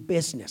banqueting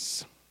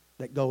business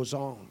that goes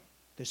on,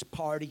 this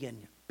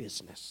partying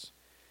business,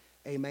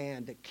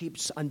 amen, that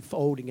keeps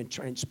unfolding and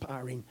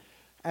transpiring.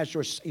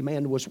 Ahasuerus,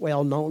 amen, was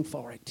well known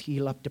for it. He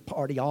loved to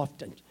party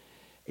often.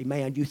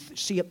 Amen. You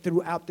see it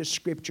throughout the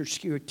scriptures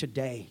here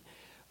today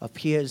of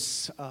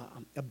his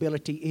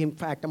ability. In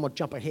fact, I'm going to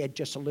jump ahead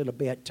just a little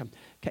bit in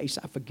case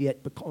I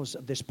forget, because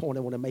of this point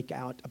I want to make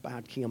out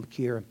about him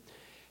here.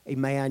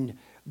 Amen.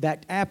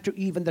 That after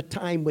even the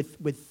time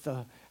with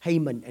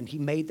Haman, and he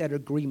made that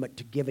agreement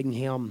to giving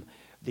him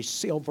the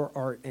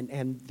silver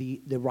and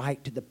the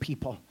right to the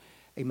people,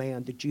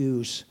 amen, the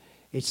Jews,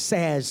 it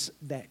says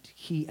that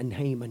he and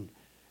Haman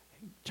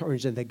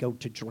turns and they go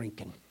to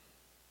drinking.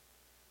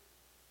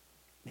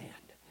 Man.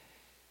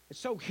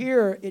 So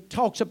here it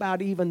talks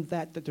about even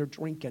that they're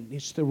drinking.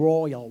 It's the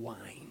royal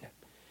wine.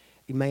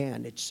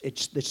 Man,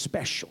 it's the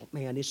special.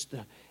 Man, it's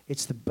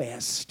the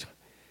best.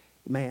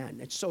 Man,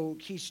 and so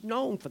he's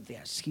known for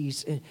this.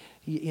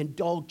 He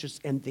indulges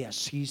in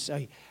this. He's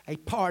a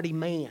party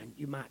man,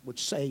 you would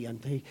say,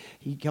 and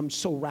he comes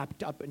so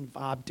wrapped up,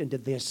 involved into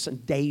this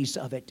and days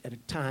of it at a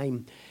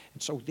time.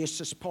 And so this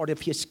is part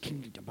of his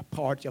kingdom, a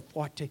part of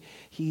what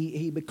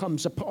he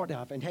becomes a part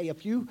of. And hey,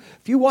 if you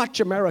watch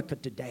America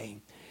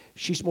today,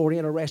 she's more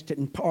interested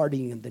in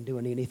partying than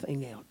doing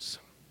anything else.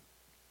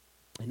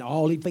 In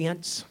all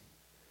events,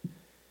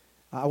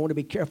 I want to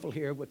be careful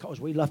here because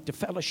we love to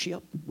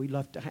fellowship. We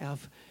love to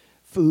have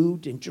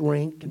food and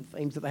drink and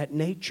things of that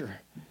nature.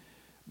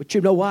 But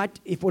you know what?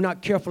 If we're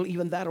not careful,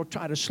 even that will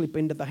try to slip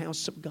into the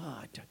house of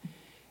God.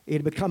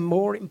 It'll become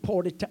more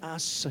important to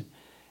us.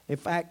 In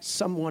fact,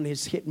 someone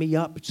has hit me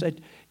up and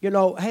said, you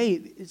know, hey,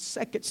 it's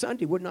second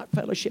Sunday. We're not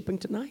fellowshipping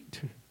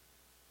tonight.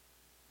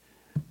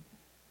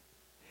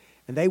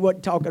 And they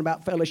wasn't talking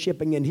about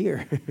fellowshipping in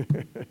here.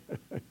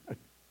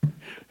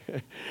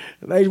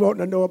 They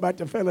wanting to know about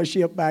the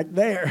fellowship back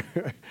there.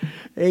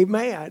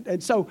 Amen.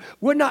 And so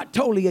we're not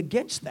totally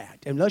against that.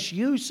 And let's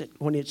use it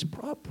when it's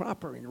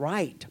proper and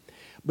right.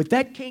 But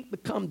that can't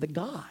become the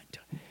God.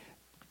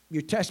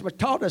 Your Testament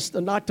taught us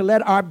not to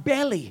let our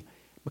belly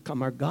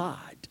become our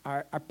God,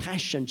 our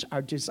passions,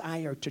 our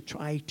desire to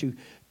try to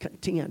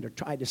contend or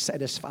try to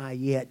satisfy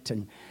it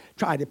and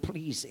try to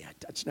please it.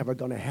 That's never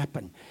going to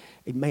happen.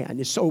 Amen.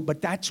 And so,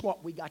 but that's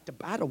what we got to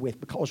battle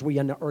with because we're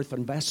in the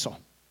earthen vessel.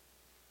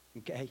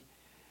 Okay?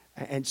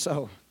 And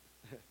so,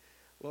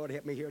 Lord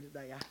help me here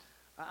today.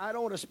 I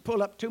don't want to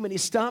pull up too many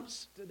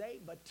stumps today,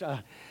 but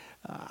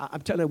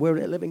I'm telling you,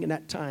 we're living in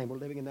that time. We're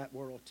living in that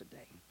world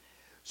today.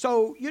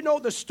 So, you know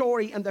the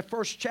story in the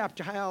first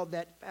chapter, how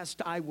that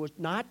Vashti was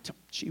not,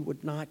 she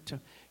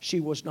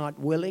was not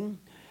willing.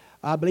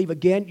 I believe,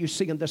 again, you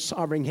see in the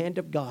sovereign hand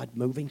of God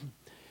moving.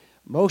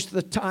 Most of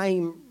the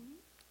time,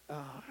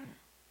 I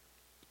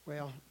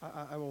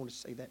want to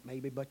say that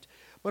maybe, but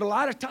a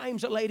lot of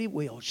times a lady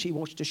will. She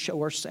wants to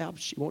show herself.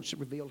 She wants to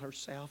reveal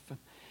herself.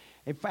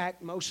 In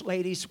fact, most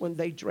ladies, when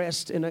they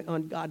dressed in an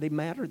ungodly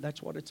manner,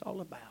 that's what it's all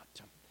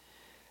about.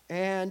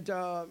 And,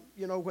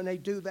 when they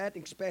do that,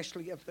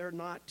 especially if they're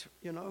not,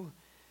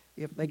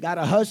 if they got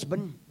a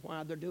husband,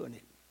 why they're doing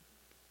it?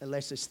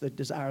 Unless it's the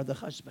desire of the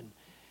husband.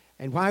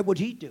 And why would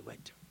he do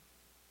it?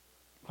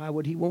 Why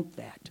would he want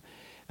that?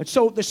 And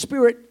so the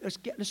Spirit,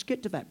 let's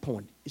get to that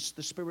point. It's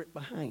the Spirit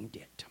behind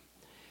it.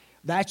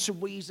 That's the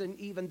reason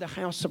even the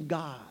house of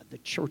God, the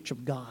church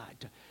of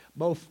God,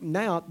 both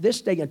now,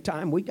 this day and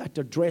time, we got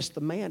to dress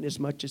the man as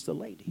much as the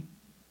lady.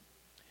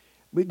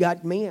 We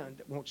got men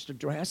that wants to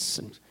dress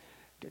and,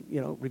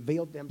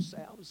 reveal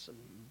themselves and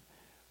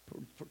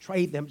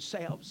portray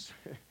themselves.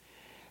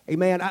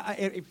 Amen.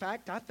 In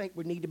fact, I think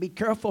we need to be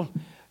careful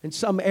in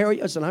some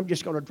areas, and I'm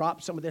just going to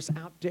drop some of this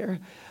out there.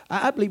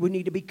 I believe we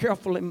need to be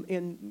careful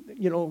in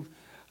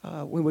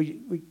when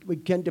we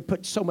tend to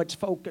put so much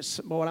focus.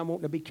 Boy, I'm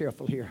wanting to be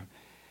careful here.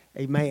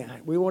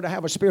 Amen. We want to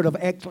have a spirit of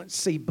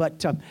excellency,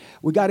 but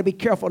we got to be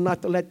careful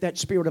not to let that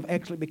spirit of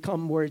excellence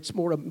become where it's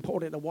more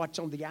important to what's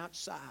on the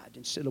outside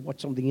instead of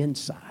what's on the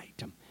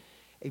inside.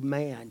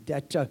 Amen.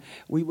 That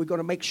we're going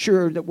to make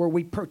sure that where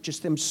we purchase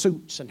them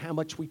suits and how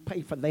much we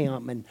pay for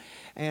them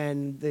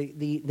and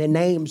the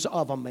names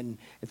of them and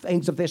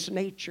things of this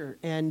nature.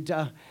 And,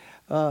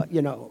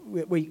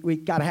 we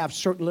got to have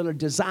certain little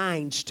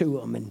designs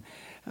to them and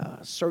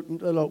certain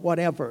little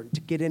whatever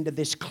to get into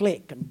this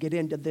clique and get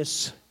into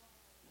this,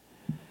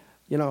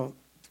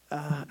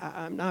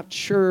 I'm not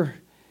sure.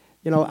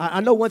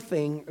 I know one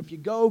thing. If you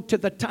go to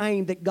the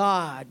time that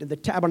God and the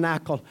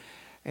tabernacle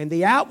and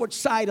the outward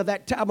side of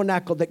that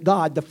tabernacle that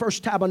God, the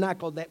first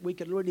tabernacle that we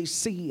could really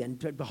see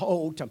and to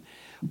behold,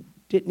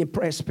 didn't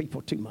impress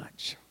people too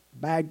much.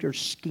 Badger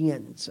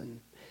skins and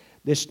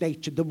this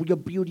nature. The real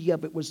beauty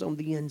of it was on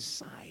the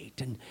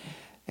inside.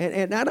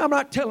 And I'm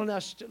not telling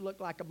us to look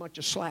like a bunch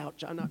of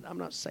slouch. I'm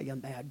not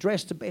saying that.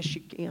 Dress the best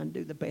you can.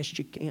 Do the best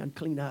you can.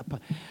 Clean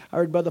up. I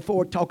heard Brother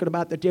Ford talking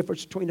about the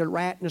difference between a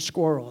rat and a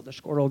squirrel. The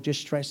squirrel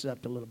just dresses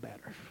up a little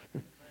better.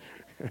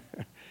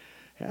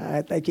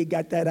 I think he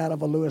got that out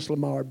of a Lewis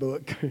Lamar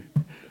book.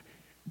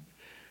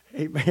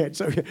 Amen.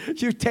 So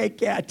you take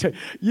that.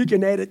 You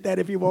can edit that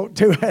if you want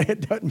to.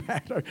 It doesn't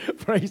matter.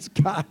 Praise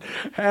God.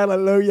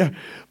 Hallelujah.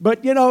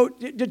 But,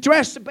 to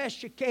dress the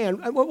best you can.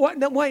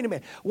 Now, wait a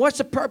minute. What's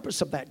the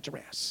purpose of that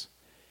dress?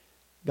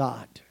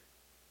 God.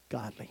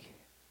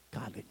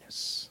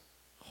 Godliness.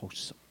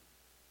 Wholesome.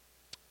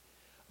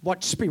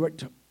 What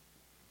spirit?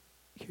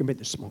 Hear me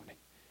this morning.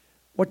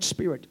 What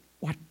spirit?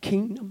 What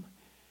kingdom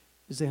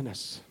is in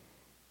us?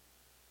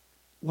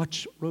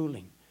 What's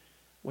ruling?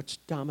 What's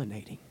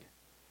dominating?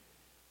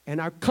 And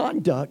our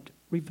conduct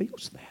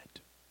reveals that.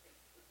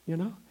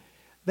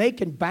 They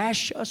can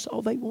bash us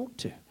all they want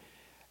to.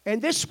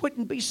 And this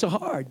wouldn't be so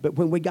hard, but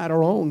when we got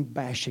our own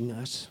bashing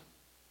us,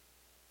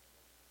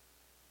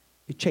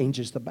 it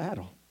changes the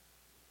battle.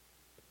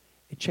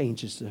 It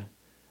changes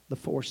the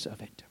force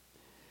of it.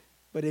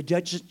 But it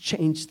doesn't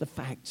change the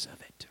facts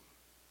of it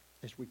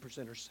as we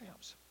present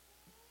ourselves.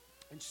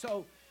 And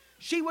so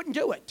she wouldn't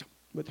do it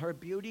with her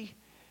beauty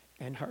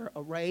and her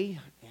array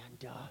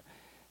and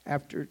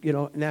after,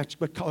 and that's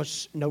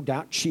because no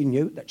doubt she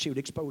knew that she would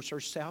expose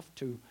herself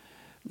to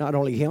not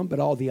only him, but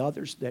all the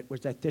others that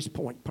was at this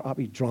point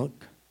probably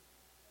drunk.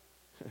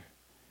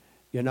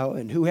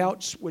 And who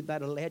else would that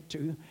have led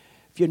to?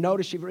 If you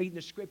notice, if you read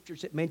the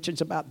scriptures, it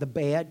mentions about the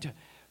bed.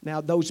 Now,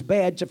 those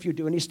beds, if you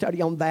do any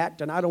study on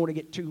that, and I don't want to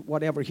get too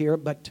whatever here,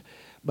 but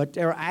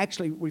they're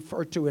actually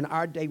referred to in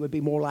our day would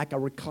be more like a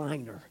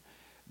recliner.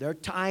 Their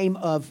time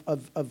of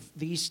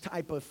these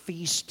type of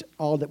feast,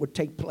 all that would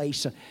take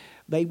place,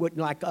 they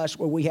wouldn't like us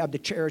where we have the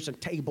chairs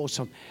and tables.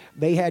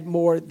 They had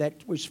more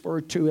that was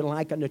referred to and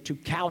likened to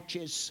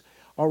couches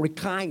or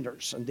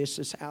recliners. And this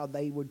is how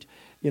they would,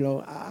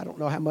 I don't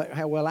know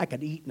how well I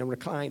could eat in a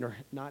recliner,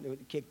 not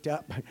kicked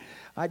up.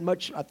 I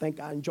think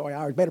I enjoy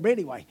ours better. But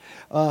anyway,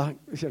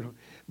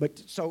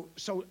 but so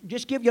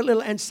just give you a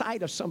little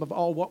insight of some of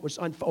all what was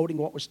unfolding,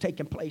 what was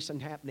taking place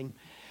and happening.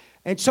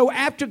 And so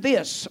after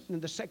this,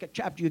 in the second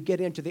chapter, you get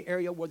into the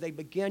area where they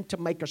begin to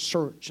make a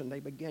search and they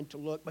begin to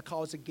look,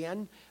 because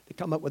again, they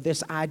come up with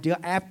this idea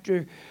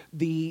after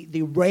the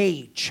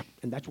rage,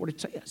 and that's what it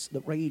says,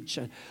 the rage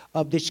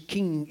of this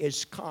king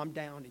is calmed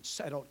down and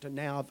settled, and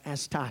now of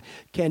Astai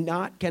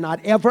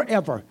cannot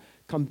ever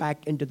come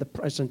back into the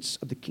presence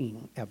of the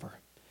king ever.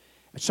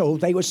 So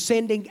they were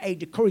sending a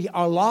decree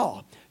or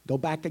law, go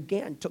back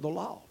again to the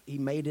law. He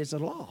made as a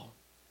law,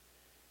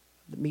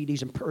 the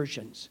Medes and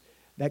Persians,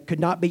 that could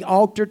not be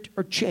altered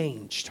or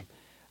changed.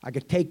 I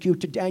could take you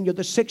to Daniel,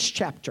 the 6th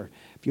chapter.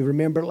 If you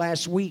remember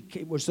last week,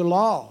 it was the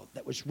law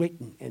that was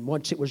written. And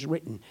once it was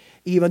written,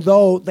 even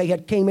though they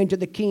had came into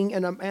the king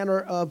in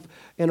a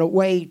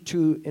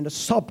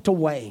subtle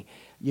way,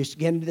 you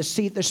begin to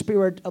see the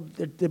spirit of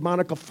the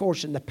demonic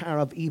force and the power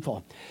of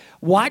evil.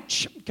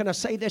 Watch, can I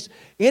say this?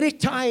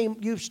 Anytime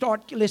you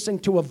start listening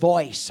to a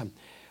voice,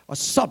 a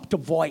subtle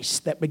voice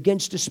that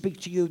begins to speak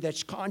to you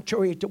that's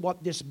contrary to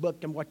what this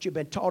book and what you've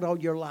been taught all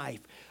your life,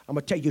 I'm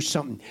going to tell you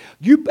something.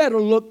 You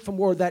better look from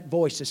where that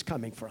voice is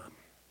coming from.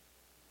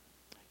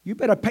 You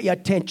better pay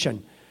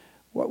attention.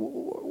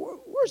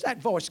 Where's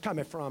that voice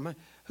coming from?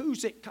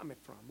 Who's it coming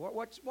from?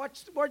 What's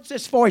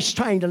this voice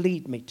trying to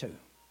lead me to?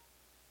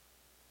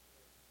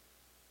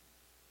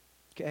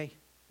 Okay?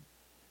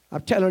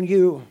 I'm telling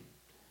you,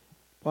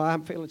 well,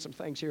 I'm feeling some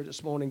things here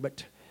this morning,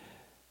 but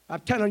I'm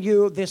telling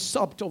you, this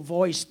subtle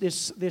voice,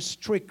 this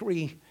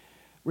trickery,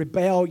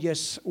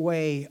 rebellious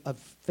way of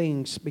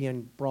things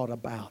being brought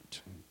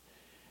about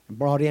and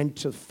brought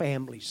into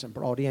families and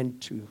brought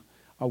into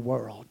a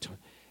world,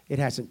 it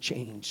hasn't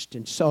changed.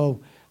 And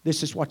so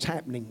this is what's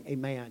happening,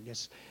 amen,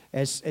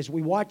 as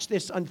we watch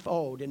this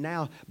unfold. And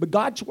now, but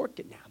God's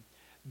working now.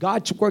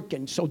 God's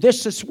working. So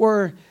this is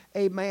where,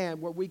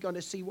 amen, where we're going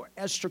to see where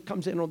Esther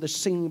comes in on the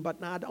scene, but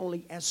not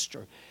only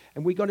Esther.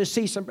 And we're going to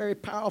see some very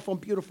powerful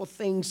and beautiful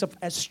things of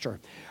Esther,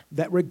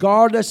 that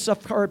regardless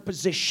of her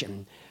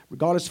position,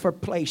 regardless of her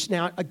place.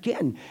 Now,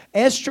 again,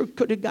 Esther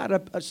could have got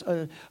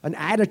an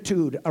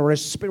attitude or a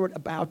spirit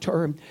about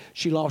her.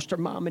 She lost her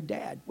mom and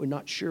dad. We're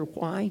not sure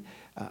why.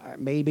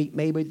 Maybe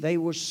they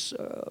were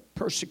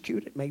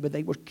persecuted. Maybe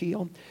they were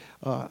killed.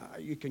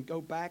 You can go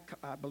back,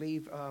 I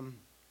believe,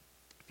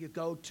 if you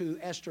go to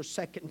Esther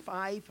 2 and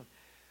 5,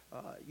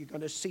 you're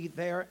going to see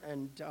there,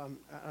 and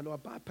I know I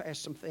bypassed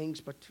some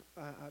things, but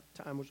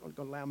time was not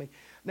going to allow me.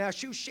 Now,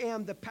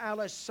 Shushan, the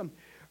palace,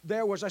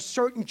 there was a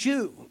certain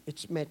Jew,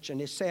 it's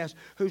mentioned. It says,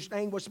 whose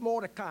name was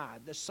Mordecai,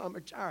 the son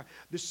of Jair.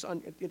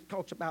 It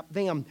talks about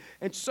them.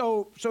 And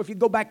so if you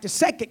go back to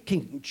 2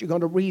 Kings, you're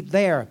going to read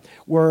there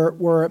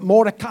where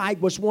Mordecai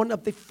was one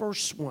of the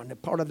first one, a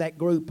part of that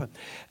group.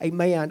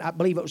 Amen. I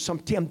believe it was some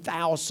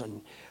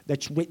 10,000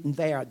 that's written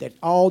there, that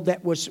all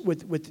that was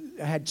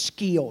had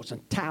skills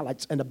and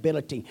talents and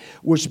ability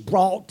was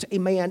brought,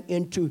 amen,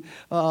 into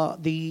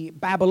the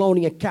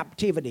Babylonian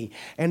captivity.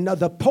 And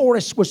the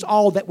poorest was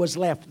all that was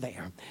left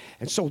there.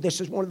 And so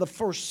this is one of the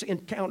first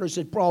encounters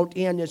that brought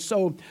in. And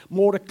so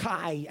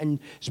Mordecai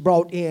is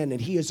brought in, and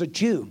he is a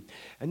Jew.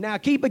 And now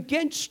he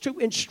begins to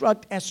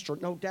instruct Esther.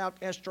 No doubt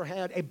Esther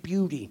had a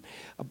beauty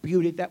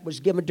that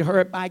was given to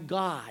her by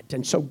God.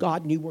 And so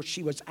God knew where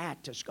she was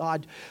at. As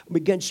God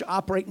begins to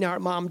operate now, her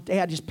mom and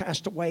dad has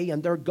passed away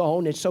and they're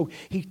gone. And so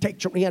he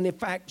takes her in. In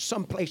fact,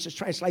 some places,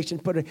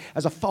 translations put it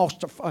as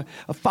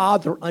a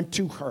father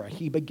unto her.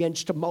 He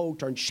begins to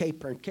mold her and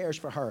shape her and cares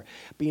for her.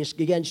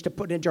 Begins to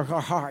put into her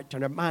heart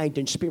and her mind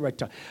and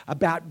spirit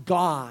about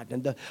God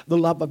and the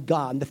love of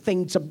God and the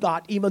things of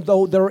God, even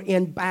though they're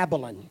in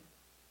Babylon.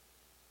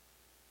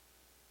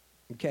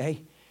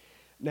 Okay?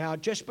 Now,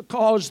 just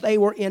because they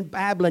were in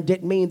Babylon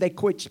didn't mean they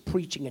quit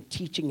preaching and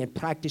teaching and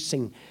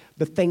practicing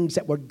the things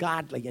that were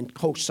godly and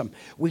wholesome.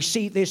 We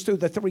see this through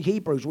the 3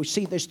 Hebrews. We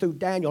see this through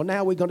Daniel.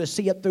 Now we're going to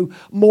see it through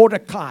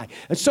Mordecai.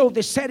 And so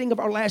the setting of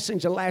our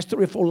lessons, the last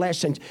 3 or 4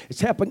 lessons, is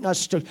helping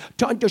us to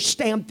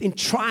understand in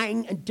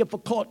trying and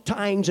difficult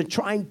times and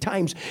trying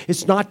times,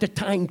 it's not the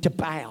time to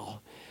bow.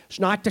 It's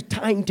not the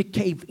time to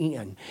cave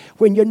in.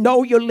 When you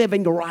know you're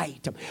living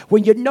right,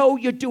 when you know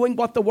you're doing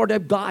what the Word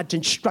of God's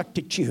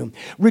instructed you,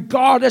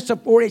 regardless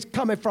of where it's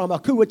coming from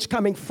or who it's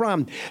coming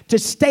from, to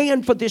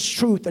stand for this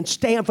truth and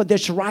stand for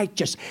this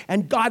righteous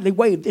and godly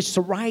way. This is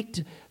the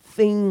right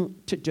thing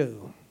to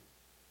do.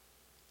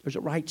 There's a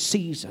right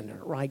season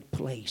and a right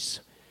place.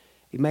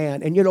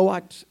 Amen. And you know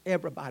what?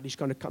 Everybody's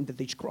going to come to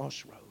these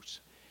crossroads.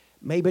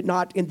 Maybe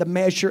not in the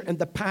measure and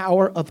the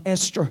power of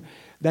Esther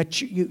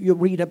that you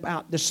read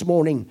about this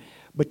morning.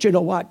 But you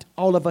know what?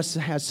 All of us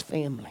has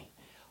family.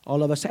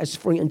 All of us has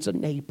friends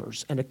and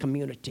neighbors and a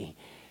community.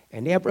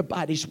 And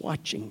everybody's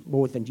watching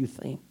more than you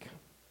think.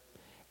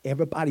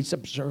 Everybody's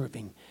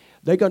observing.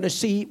 They're going to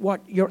see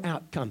what your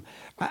outcome.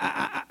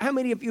 How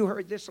many of you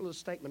heard this little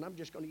statement? I'm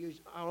just going to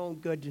use our own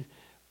good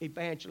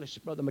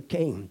evangelist, Brother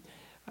McCain.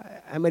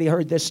 How many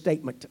heard this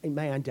statement?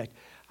 Amen. That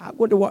I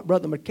wonder what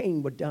Brother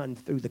McCain would have done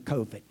through the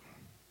COVID.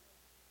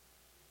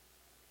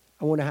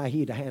 I wonder how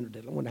he'd have handled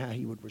it. I wonder how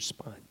he would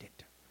respond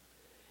it.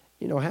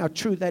 You know, how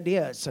true that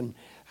is. And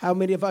how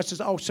many of us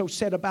has also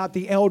said about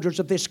the elders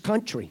of this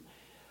country.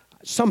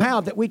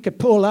 Somehow that we could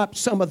pull up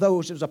some of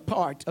those as a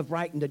part of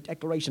writing the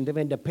Declaration of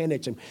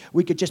Independence, and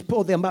we could just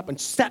pull them up and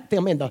set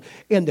them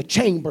in the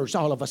chambers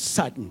all of a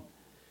sudden.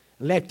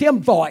 Let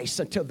them voice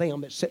unto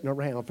them that's sitting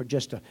around for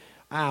just an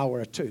hour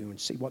or two and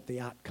see what the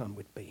outcome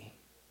would be.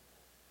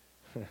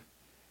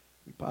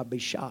 You'd probably be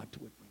shocked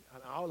with me.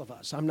 All of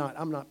us. I'm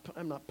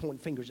not pointing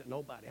fingers at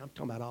nobody. I'm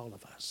talking about all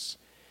of us.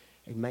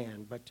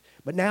 Amen. But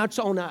now it's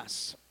on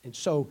us. And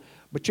so,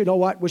 but you know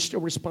what? We're still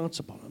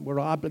responsible. And we're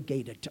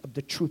obligated to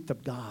the truth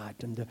of God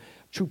and the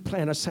true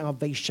plan of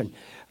salvation.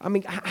 I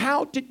mean,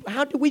 how did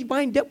we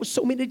wind up with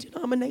so many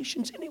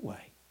denominations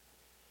anyway?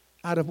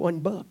 Out of one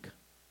book.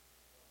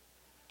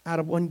 Out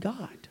of one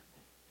God.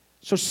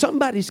 So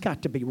somebody's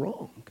got to be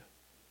wrong.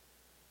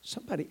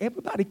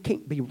 Everybody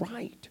can't be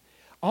right.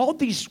 All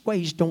these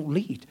ways don't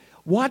lead.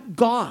 What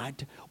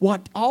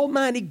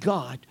Almighty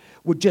God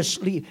would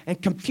just leave and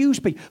confuse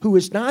people, who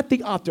is not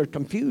the author of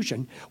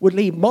confusion, would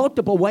leave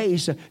multiple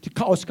ways to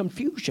cause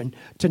confusion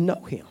to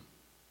know Him.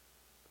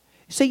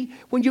 See,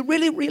 when you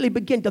really, really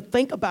begin to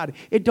think about it,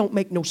 it don't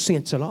make no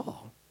sense at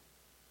all.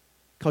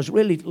 Because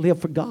really, to live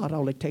for God,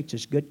 all it takes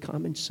is good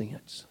common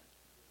sense.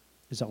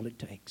 Is all it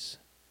takes.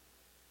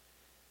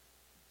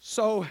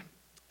 So,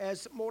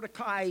 as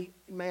Mordecai,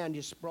 man,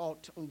 is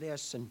brought on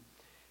this, and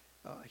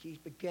he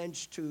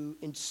begins to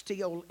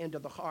instill into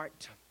the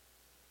heart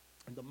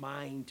and the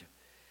mind,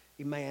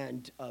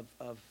 amen,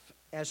 of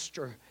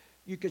Esther.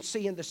 You can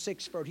see in the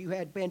 6th verse, who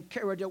had been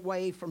carried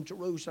away from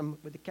Jerusalem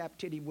with the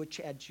captivity which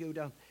had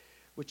Judah,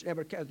 which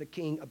Nebuchadnezzar the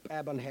king of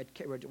Babylon had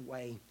carried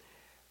away.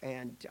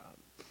 And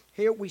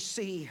here we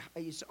see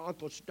his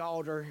uncle's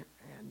daughter,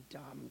 and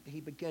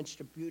he begins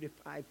to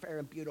beautify, fair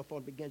and beautiful,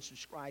 and begins to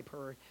describe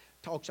her,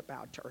 talks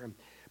about her.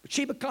 But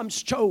she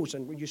becomes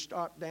chosen. When you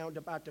start down to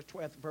about the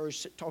 12th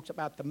verse, it talks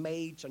about the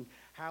maids and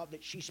how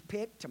that she's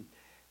picked,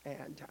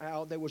 and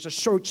how there was a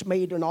search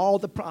made in all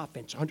the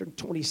prophets,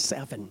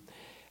 127.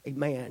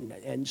 Amen.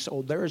 And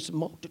so there's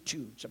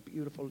multitudes of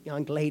beautiful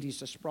young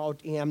ladies that's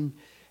brought in.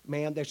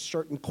 Man, there's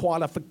certain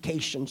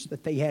qualifications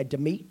that they had to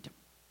meet.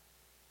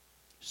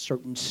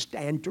 Certain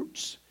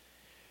standards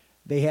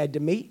they had to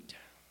meet.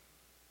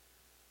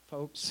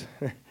 Folks,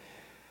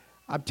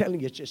 I'm telling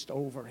you, it's just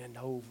over and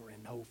over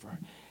and over.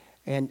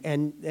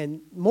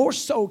 And more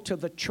so to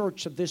the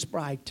church of this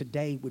bride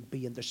today would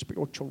be in the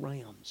spiritual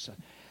realms.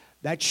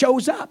 That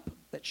shows up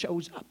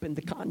in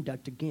the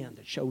conduct again,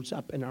 that shows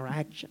up in our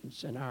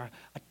actions and our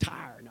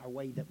attire and our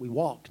way that we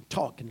walk and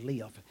talk and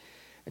live.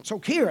 And so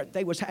here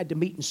they had to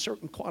meet in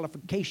certain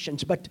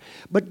qualifications, but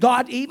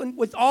God, even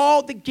with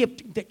all the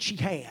gifting that she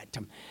had,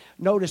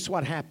 notice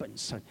what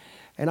happens.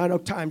 And I know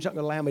time's not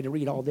going to allow me to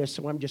read all this,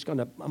 so I'm going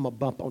to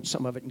bump on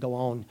some of it and go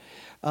on.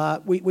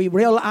 We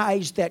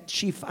realize that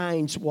she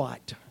finds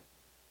what?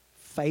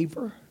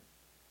 Favor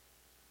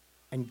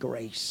and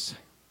grace.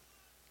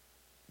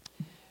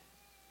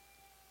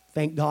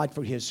 Thank God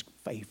for His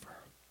favor.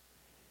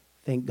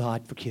 Thank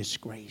God for His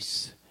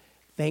grace.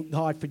 Thank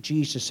God for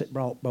Jesus that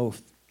brought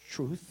both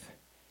truth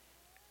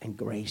and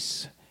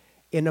grace.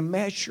 In a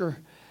measure,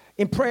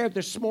 in prayer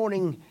this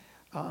morning,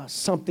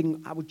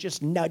 something I was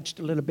just nudged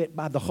a little bit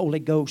by the Holy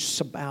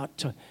Ghost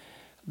about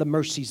the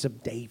mercies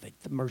of David.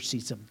 The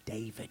mercies of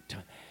David.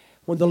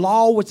 When the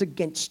law was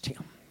against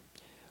him,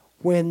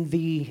 when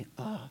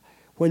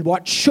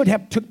what should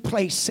have took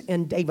place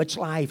in David's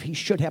life, he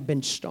should have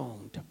been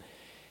stoned.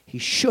 He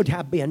should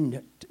have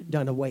been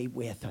done away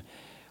with.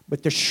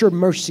 But the sure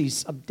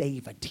mercies of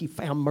David, he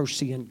found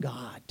mercy in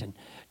God, and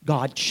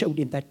God showed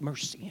him that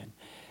mercy. And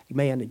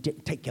man, it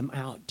didn't take him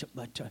out,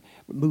 but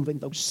removing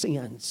those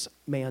sins,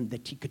 man,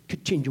 that he could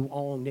continue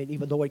on. And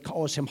even though it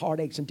caused him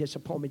heartaches and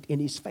disappointment in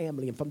his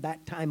family, and from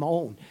that time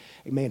on,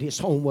 amen, his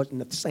home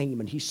wasn't the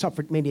same, and he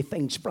suffered many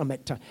things from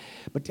it.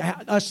 But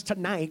us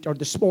tonight, or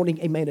this morning,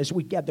 amen, as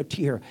we gathered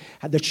here,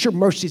 had the sure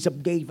mercies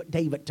of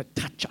David to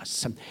touch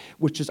us,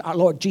 which is our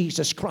Lord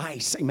Jesus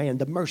Christ, amen,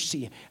 the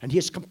mercy and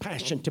His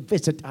compassion to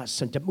visit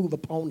us and to move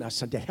upon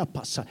us and to help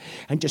us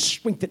and to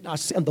strengthen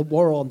us in the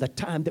world, the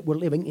time that we're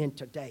living in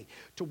today,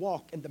 to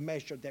walk in the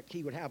measure that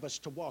He would have us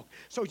to walk.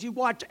 So as you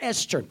watch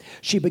Esther,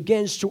 she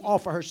begins to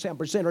offer herself,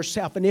 present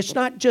herself, and it's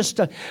not just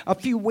a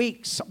few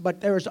weeks, but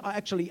there's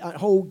actually a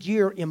whole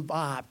year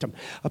involved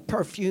of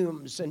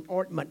perfumes and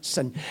ornaments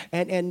and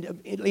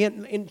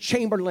in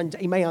chamberlain,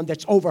 amen,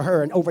 that's over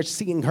her and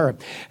overseeing her.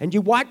 And you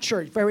watch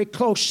her very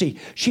closely.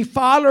 She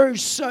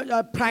follows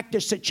a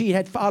practice that she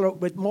had followed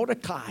with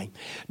Mordecai.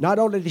 Not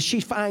only did she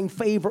find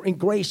favor and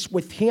grace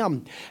with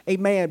him,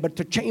 amen, but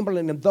the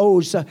chamberlain and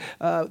those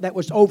that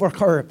was over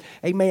her,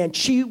 amen,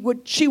 she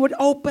would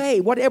obey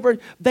whatever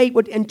they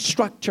would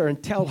instruct her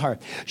and tell her.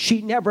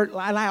 She never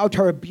allowed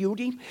her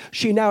beauty.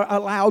 She never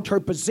allowed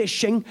her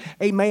position,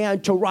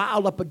 amen, to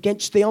rile up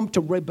against them, to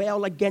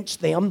rebel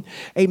against them,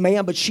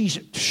 amen. But she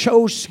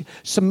shows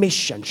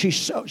submission. She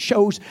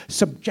shows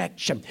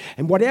subjection.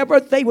 And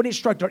whatever they would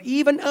instruct her,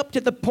 even up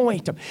to the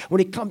point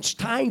when it comes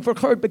time for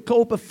her to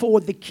go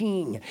before the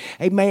king,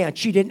 amen,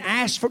 she didn't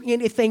ask for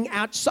anything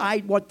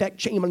outside what that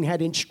Chamberlain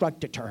had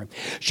instructed her.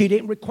 She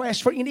didn't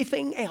request for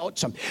anything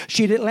else.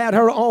 She didn't let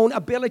her own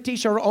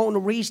abilities, her own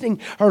reasoning,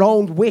 her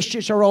own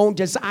wishes, her own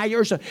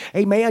desires,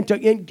 amen, to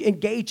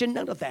engage in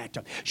none of that.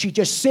 She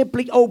just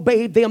simply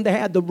obeyed them. They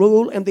had the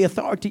rule and the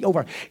authority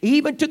over her.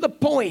 Even to the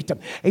point,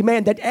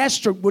 amen, that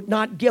Esther would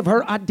not give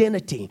her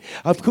identity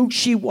of who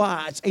she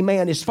was,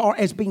 amen, as far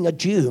as being a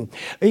Jew.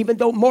 Even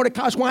though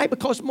Mordecai's, why?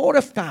 Because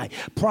Mordecai,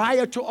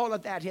 prior to all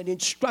of that, had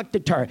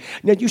instructed her.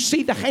 Now you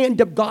see the hand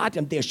of God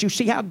in this. You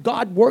see how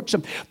God works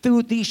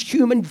through these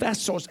human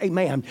vessels,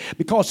 amen,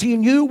 because he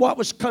knew what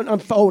was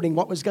unfolding,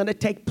 what was going to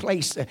take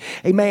place,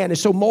 amen. And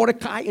so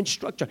Mordecai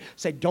instructed her,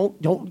 said,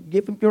 don't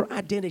give him your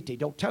identity.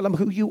 Don't tell him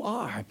who you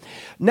are.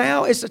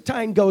 Now as the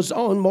time goes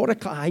on,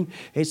 Mordecai,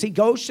 as he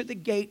goes to the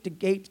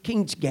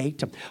King's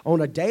Gate,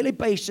 on a daily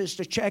basis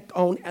to check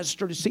on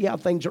Esther to see how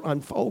things are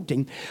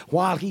unfolding.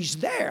 While he's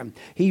there,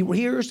 he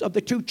hears of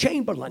the two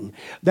chamberlain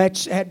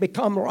that had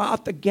become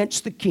wroth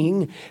against the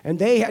king, and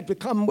they had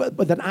become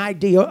with an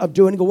idea of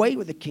doing away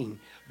with the king,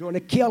 going to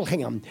kill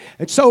him.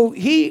 And so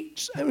he,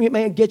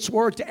 man, gets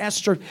word to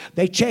Esther.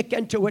 They check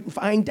into it and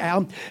find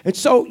out. And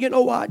so, you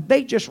know what?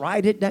 They just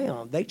write it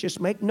down. They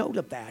just make note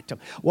of that,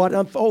 what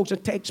unfolds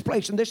and takes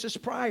place. And this is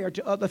prior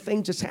to other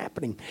things that's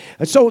happening.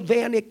 And so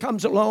then it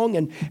comes along,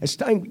 and as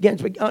time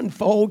begins to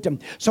unfold,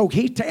 and so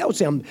he tells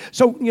him.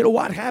 So, you know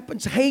what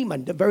happens?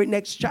 Haman, the very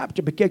next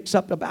chapter picks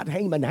up about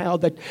Haman, how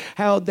that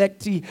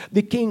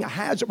the king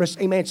Ahasuerus,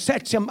 amen,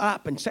 sets him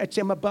up and sets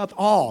him above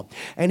all.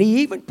 And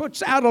he even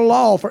puts out a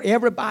law for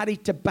everybody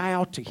to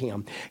bow to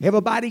him,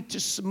 everybody to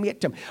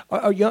submit to him.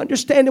 Are you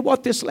understanding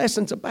what this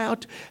lesson's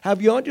about? Have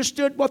you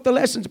understood what the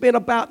lesson's been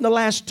about in the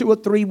last 2 or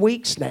 3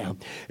 weeks now?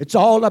 It's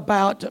all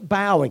about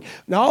bowing.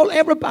 Now,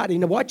 everybody,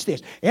 now watch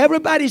this.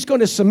 Everybody's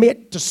going to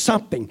submit to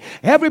something.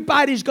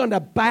 Everybody's going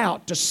to bow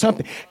to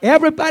something.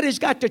 Everybody's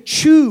got to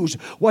choose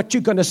what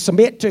you're going to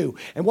submit to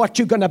and what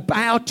you're going to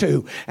bow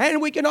to.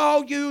 And we can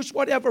all use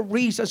whatever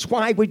reasons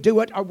why we do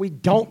it or we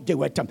don't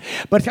do it.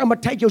 But I'm going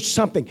to tell you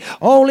something.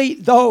 Only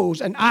those,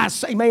 and I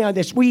say, amen,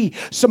 this we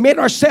submit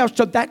ourselves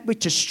to that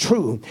which is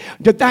true,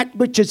 to that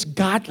which is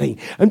godly,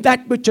 and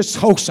that which is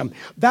wholesome.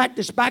 That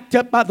is backed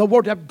up by the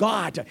Word of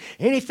God.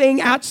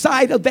 Anything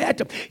outside of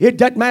that, it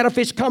doesn't matter if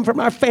it's come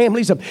from our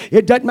families.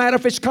 It doesn't matter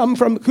if it's come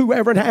from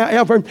whoever and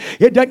however.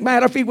 It doesn't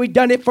matter if we've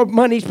done it for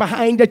money's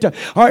behind it,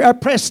 or our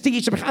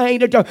prestige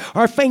behind it, or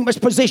our famous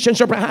positions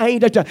are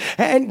behind it,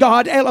 and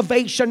God,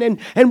 elevation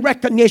and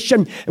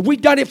recognition. If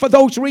we've done it for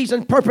those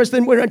reasons, purpose,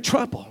 then we're in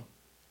trouble.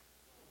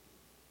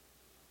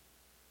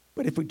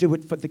 But if we do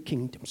it for the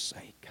kingdom's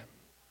sake,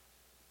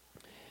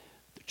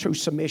 the true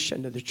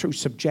submission and the true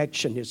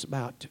subjection is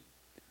about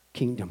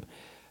kingdom.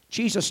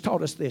 Jesus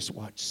taught us this,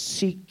 what?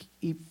 Seek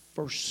ye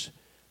first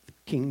the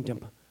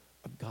kingdom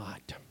of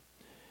God.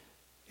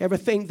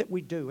 Everything that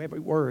we do, every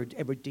word,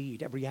 every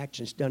deed, every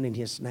action is done in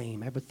His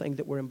name. Everything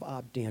that we're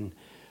involved in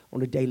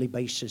on a daily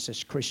basis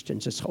as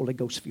Christians, as Holy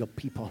Ghost-filled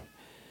people.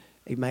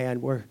 Amen.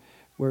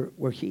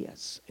 We're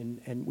His.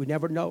 And we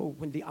never know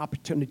when the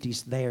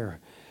opportunity's there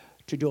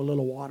to do a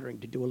little watering,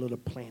 to do a little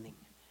planting.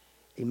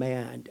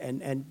 Amen.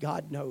 And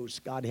God knows.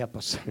 God help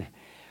us.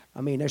 I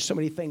mean, there's so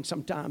many things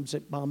sometimes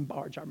that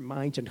bombards our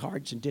minds and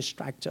hearts and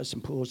distracts us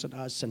and pulls at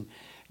us. And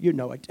you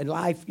know it. And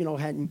life, you know,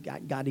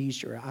 hadn't got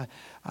easier.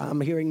 I'm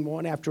hearing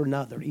one after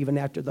another, even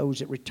after those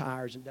that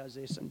retires and does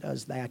this and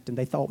does that. And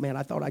they thought, man,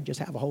 I thought I'd just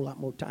have a whole lot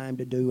more time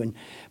to do. And,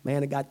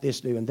 man, I got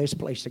this to do and this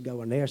place to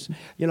go and there's,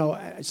 you know,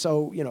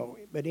 so, you know.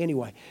 But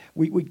anyway,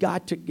 we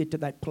got to get to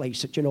that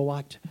place that, you know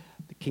what,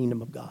 the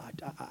kingdom of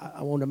God.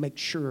 I want to make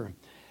sure,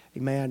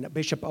 amen,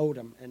 Bishop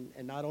Odom,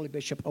 and not only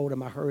Bishop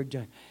Odom, I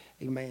heard,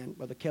 amen,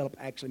 Brother Caleb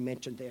actually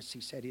mentioned this.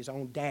 He said his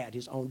own dad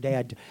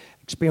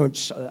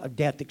experienced a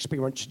death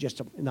experience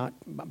just not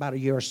about a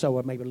year or so,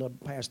 or maybe a little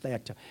past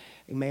that.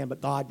 Amen,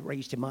 but God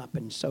raised him up.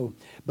 And so,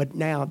 but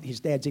now his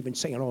dad's even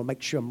saying, I want to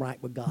make sure I'm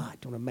right with God.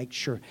 I want to make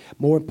sure,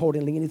 more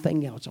importantly than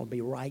anything else, I want to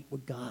be right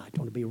with God. I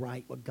want to be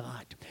right with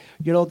God.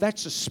 You know,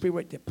 that's the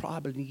spirit that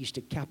probably needs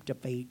to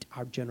captivate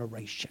our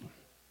generation.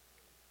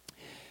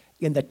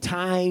 In the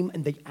time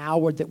and the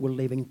hour that we're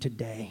living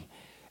today,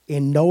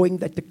 in knowing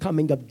that the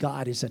coming of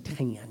God is at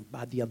hand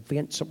by the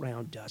events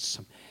around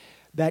us,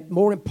 that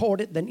more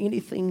important than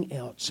anything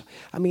else,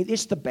 I mean,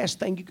 it's the best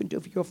thing you can do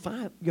for your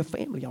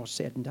family, all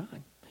said and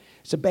done.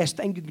 It's the best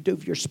thing you can do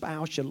for your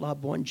spouse, your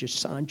loved ones, your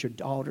sons, your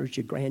daughters,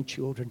 your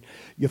grandchildren,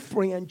 your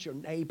friends, your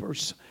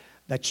neighbors.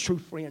 That's true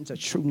friends,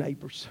 that's true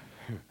neighbors.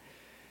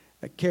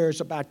 That cares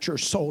about your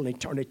soul and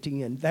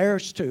eternity. And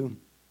theirs too,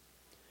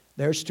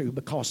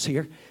 because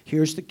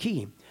here's the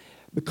key.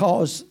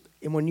 Because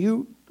when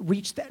you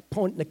reach that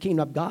point in the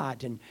kingdom of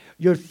God and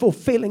you're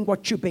fulfilling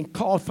what you've been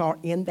called for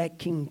in that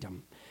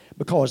kingdom,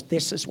 Because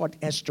this is what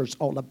Esther's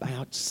all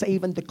about.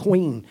 Saving the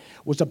queen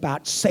was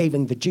about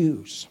saving the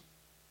Jews.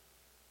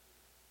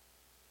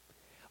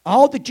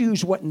 All the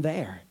Jews wasn't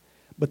there,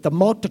 but the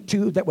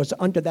multitude that was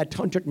under that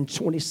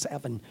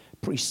 127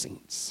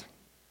 precincts.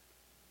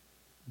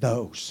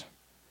 Those.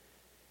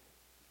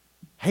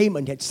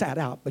 Haman had sat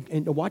out,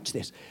 and watch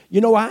this.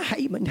 You know why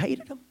Haman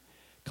hated him?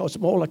 Because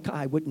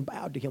Mordecai wouldn't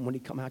bow to him when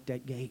he come out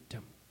that gate.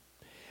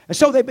 And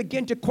so they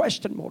began to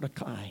question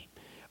Mordecai.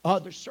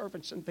 Other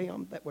servants and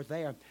them that were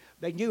there,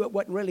 they knew it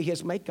wasn't really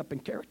his makeup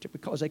and character,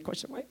 because they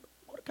questioned, wait,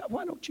 Mordecai,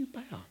 why don't you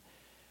bow?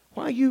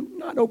 Why are you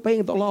not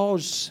obeying the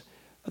laws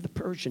of the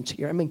Persians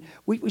here? I mean,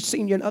 we've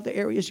seen you in other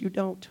areas you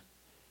don't.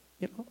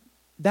 You know,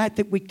 that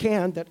we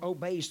can, that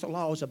obeys the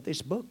laws of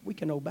this book, we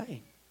can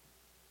obey.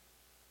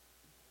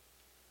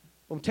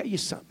 I'll tell you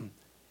something.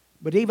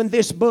 But even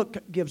this book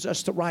gives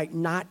us the right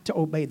not to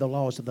obey the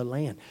laws of the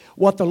land.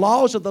 What the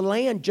laws of the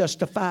land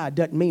justify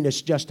doesn't mean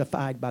it's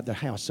justified by the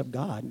house of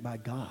God, by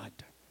God.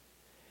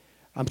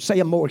 I'm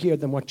saying more here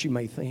than what you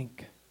may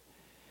think.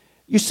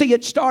 You see,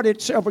 it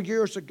started several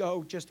years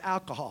ago, just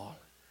alcohol.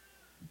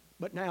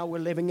 But now we're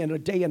living in a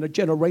day and a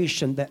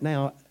generation that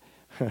now,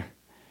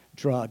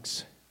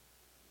 drugs.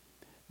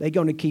 They're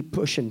going to keep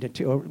pushing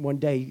until one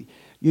day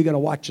you're going to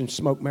watch them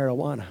smoke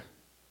marijuana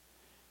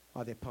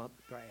while they pump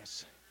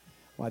grass,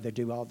 while they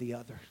do all the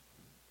other.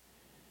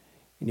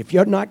 And if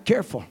you're not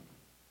careful,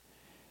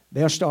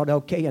 they'll start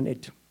okaying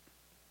it.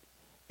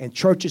 And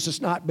churches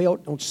that's not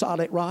built on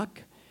solid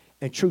rock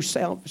and true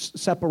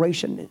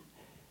self-separation,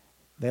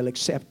 they'll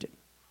accept it.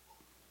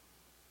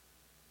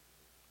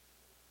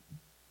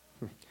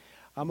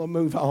 I'm going to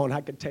move on, I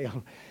can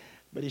tell.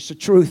 But it's the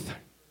truth.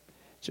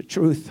 It's the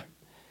truth.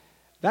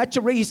 That's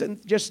the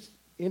reason, just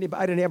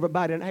anybody and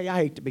everybody, and hey, I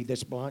hate to be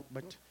this blunt,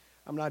 but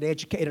I'm not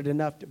educated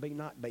enough to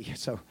not be.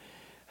 So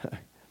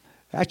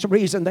that's the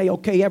reason they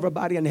okay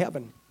everybody in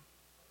heaven.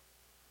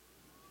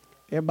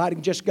 Everybody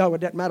can just go. It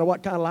doesn't matter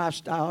what kind of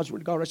lifestyles,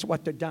 regardless of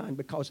what they've done,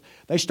 because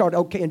they start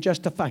okay and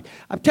justifying.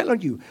 I'm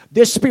telling you,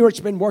 this spirit's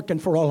been working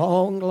for a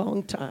long,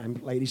 long time,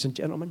 ladies and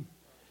gentlemen.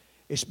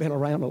 It's been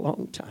around a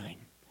long time.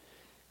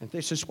 And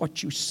this is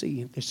what you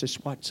see, and this is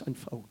what's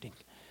unfolding.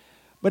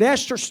 But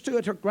Esther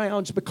stood her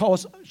grounds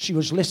because she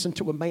was listening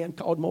to a man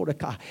called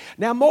Mordecai.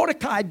 Now,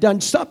 Mordecai had done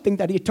something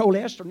that he told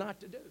Esther not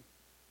to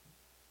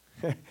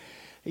do.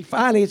 He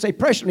finally, as they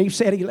pressured him,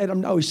 he let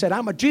him know. He said,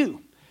 I'm a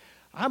Jew.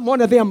 I'm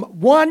one of them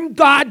one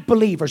God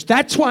believers.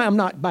 That's why I'm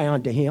not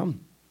bound to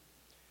him.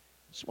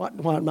 That's why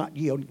I'm not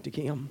yielding to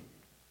him.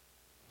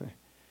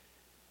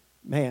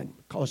 Man,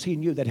 because he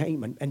knew that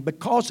Haman, and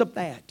because of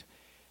that,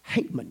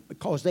 Haman,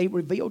 because they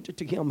revealed it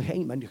to him,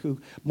 Haman,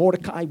 who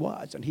Mordecai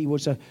was, and he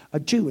was a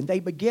Jew. And they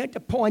began to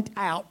point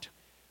out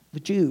the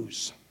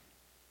Jews,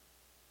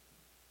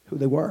 who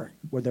they were,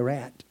 where they're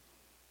at.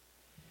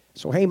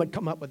 So Haman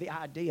come up with the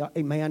idea,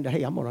 amen,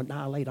 hey, I'm going to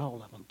annihilate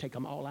all of them, take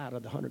them all out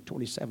of the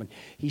 127.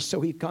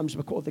 So he comes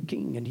before the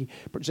king, and he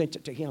presents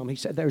it to him. He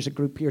said, there's a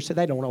group here. Said,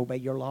 they don't obey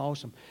your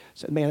laws. And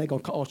said, man, they're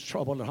going to cause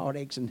trouble and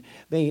heartaches. And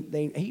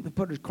he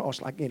put it across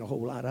like a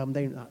whole lot of them.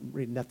 They're not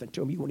really nothing to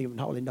them. You won't even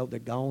hardly know they're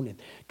gone.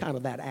 And kind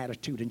of that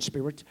attitude and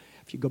spirit.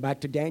 If you go back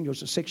to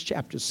Daniel's, the 6th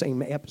chapter, the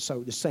same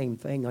episode, the same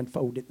thing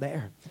unfolded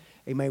there.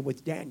 Amen,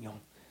 with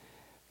Daniel.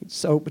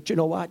 So, but you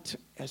know what?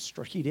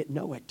 Esther, he didn't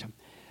know it.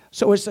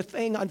 So as the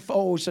thing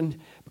unfolds, and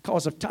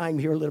because of time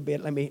here a little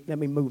bit, let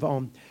me move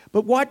on.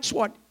 But watch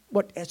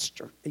what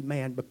Esther,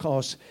 amen,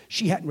 because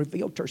she hadn't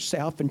revealed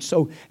herself. And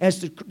so as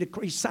the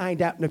decree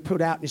signed out and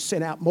put out and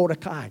sent out,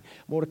 Mordecai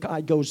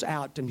goes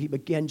out and he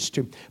begins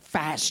to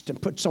fast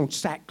and puts on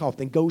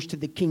sackcloth and goes to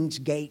the king's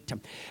gate.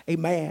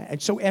 Amen.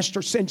 And so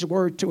Esther sends a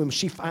word to him.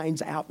 She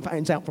finds out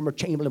from her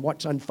chamberlain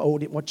what's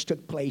unfolded, what's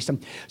took place.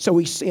 And so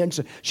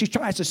she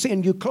tries to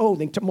send new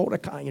clothing to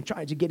Mordecai and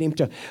tries to get him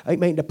to,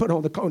 amen, to put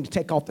on the clothing, to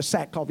take off the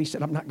sackcloth. He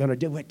said, I'm not going to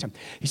do it.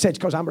 He said,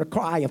 because I'm going to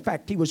cry. In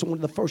fact, he was one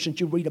of the first that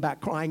you read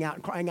about crying out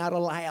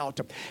aloud,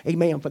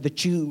 amen, for the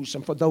Jews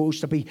and for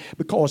those to be,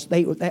 because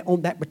they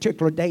on that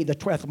particular day, the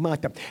 12th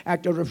month,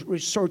 after the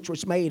research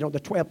was made on the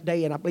 12th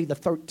day, and I believe the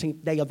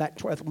 13th day of that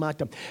 12th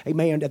month,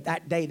 amen,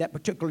 that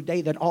particular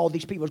day, that all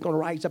these people was going to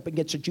rise up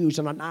against the Jews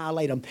and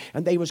annihilate them,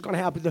 and they was going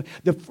to have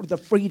the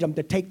freedom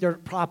to take their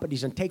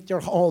properties and take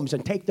their homes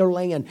and take their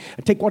land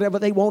and take whatever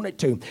they wanted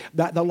to.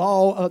 The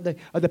law of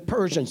the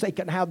Persians, they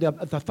could have the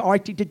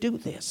authority to do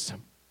this.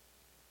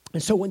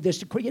 And so when this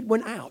decree had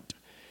went out,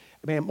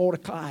 man,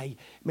 Mordecai,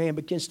 man,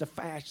 begins to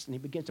fast, and he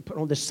begins to put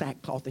on the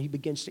sackcloth, and he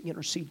begins to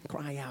intercede and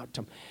cry out.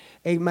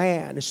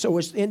 Amen. And so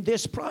it's in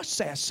this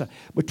process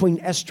between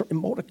Esther and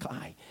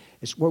Mordecai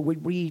is where we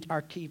read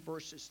our key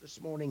verses this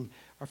morning,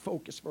 our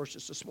focus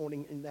verses this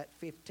morning in that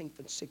 15th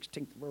and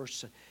 16th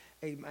verse.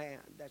 Amen.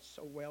 That's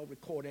so well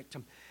recorded.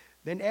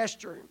 Then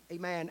Esther,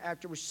 amen,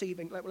 after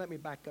receiving, let me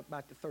back up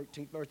about the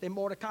 13th verse. Then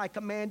Mordecai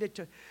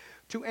commanded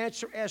to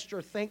answer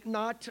Esther, think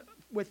not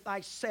with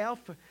thyself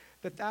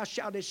that thou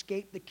shalt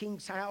escape the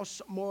king's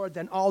house more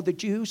than all the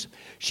Jews.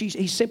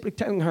 He's simply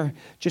telling her,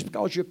 just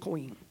because you're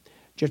queen,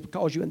 just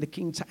because you're in the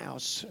king's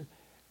house,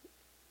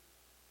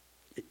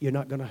 you're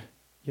not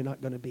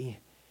gonna be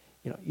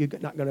you're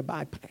not going to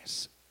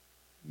bypass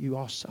you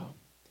also.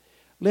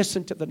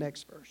 Listen to the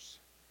next verse.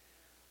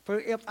 For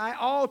if I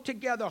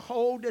altogether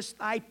holdest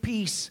thy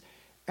peace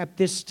at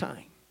this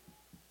time.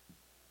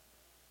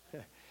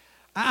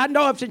 I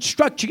know I've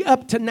instructed you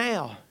up to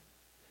now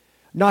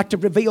not to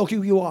reveal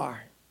who you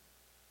are.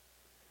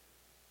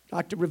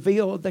 Not to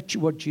reveal that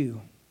you are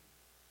Jew.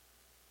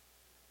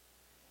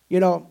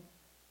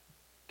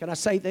 Can I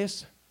say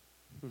this?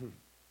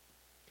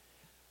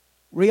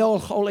 Real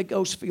Holy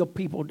Ghost filled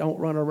people don't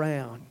run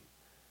around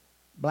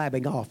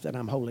blabbing off that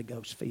I'm Holy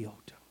Ghost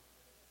filled.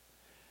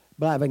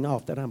 Blabbing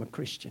off that I'm a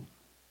Christian.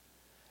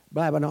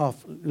 Blabbing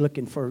off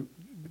looking for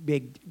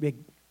big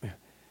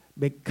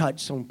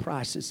cuts on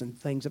prices and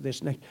things of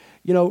this nature.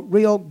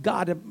 Real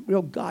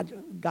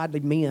godly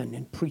men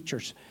and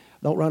preachers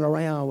don't run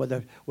around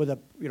with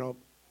a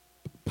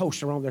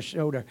poster on their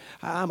shoulder.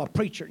 I'm a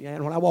preacher,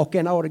 and when I walk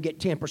in, I ought to get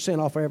 10%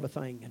 off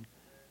everything, and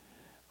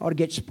I ought to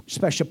get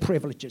special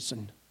privileges.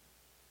 And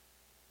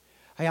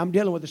hey, I'm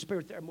dealing with the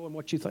Spirit there more than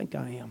what you think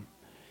I am.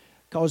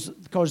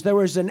 Because there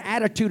was an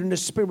attitude in the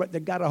Spirit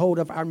that got a hold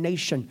of our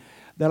nation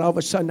that all of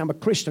a sudden I'm a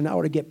Christian, I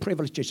ought to get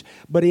privileges.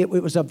 But it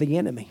was of the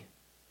enemy.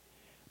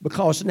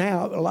 Because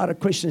now a lot of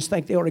Christians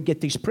think they ought to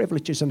get these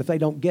privileges, and if they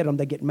don't get them,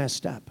 they get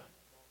messed up.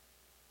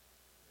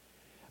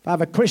 If I'm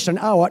a Christian,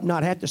 I ought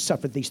not have to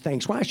suffer these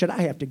things. Why should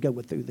I have to go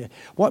through this?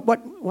 I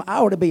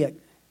ought to be I'm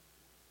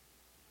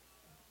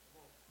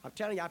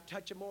telling you, I'm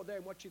touching more there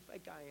than what you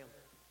think I am.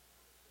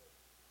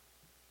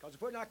 Because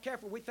if we're not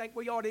careful, we think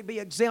we ought to be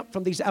exempt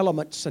from these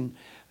elements and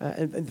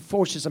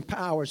forces and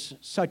powers,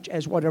 such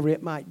as whatever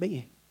it might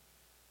be.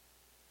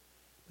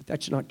 But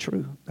that's not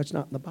true. That's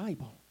not in the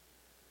Bible.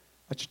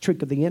 That's a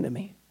trick of the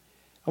enemy.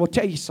 I will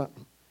tell you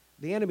something.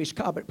 The enemy's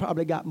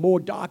probably got more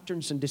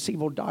doctrines and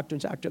deceitful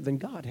doctrines out there than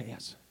God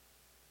has.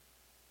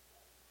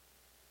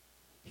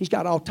 He's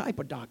got all type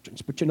of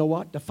doctrines, but you know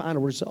what? The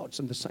final result's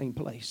in the same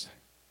place.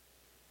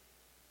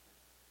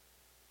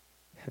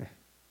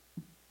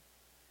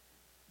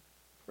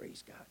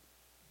 Praise God.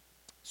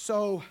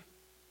 So,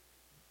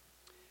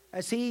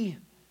 as he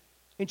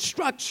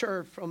instructs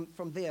her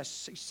from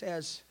this, he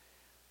says,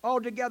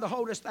 altogether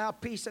holdest thou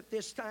peace at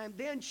this time,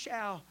 then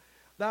shall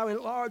thou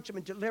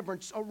enlargement and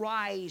deliverance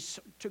arise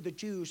to the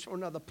Jews for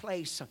another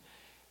place.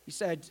 He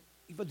said,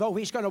 even though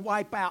he's going to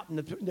wipe out, and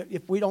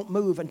if we don't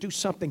move and do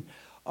something,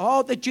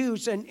 all the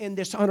Jews in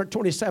this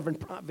 127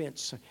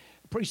 province,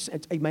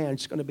 precincts, amen,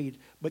 it's going to be,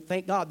 but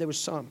thank God there was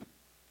some.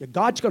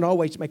 God's going to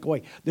always make a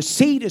way. The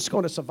seed is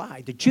going to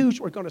survive. The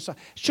Jews were going to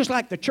survive. It's just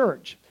like the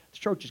church. The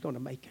church is going to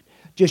make it.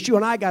 Just you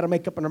and I got to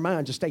make up in our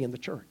minds to stay in the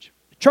church.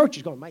 The church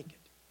is going to make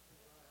it.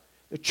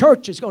 The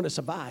church is going to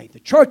survive. The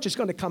church is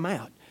going to come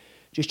out.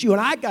 Just you and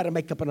I got to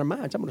make up in our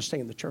minds, I'm going to stay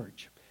in the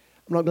church.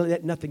 I'm not going to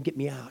let nothing get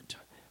me out.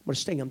 I'm going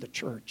to stay in the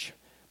church.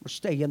 I'm going to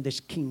stay in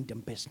this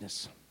kingdom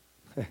business.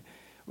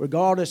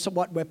 Regardless of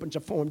what weapons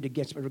are formed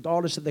against me,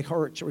 regardless of the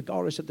hurts,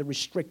 regardless of the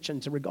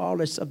restrictions,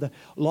 regardless of the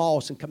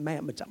laws and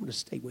commandments, I'm going to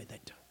stay with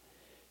it.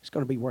 It's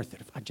going to be worth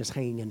it if I just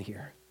hang in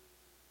here.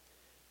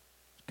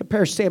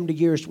 Compare 70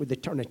 years with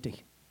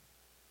eternity.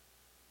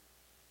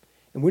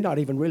 And we're not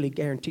even really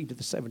guaranteed to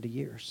the 70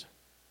 years.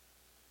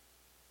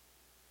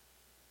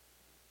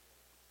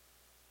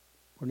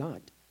 We're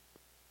not.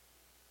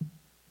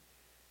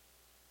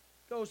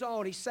 Goes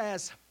on, he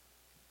says,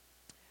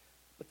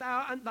 but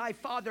thou and thy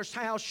father's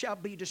house shall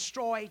be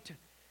destroyed,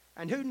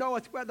 and who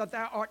knoweth whether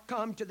thou art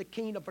come to the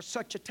kingdom for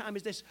such a time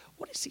as this?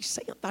 What is he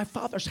saying? Thy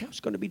father's house is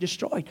going to be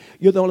destroyed.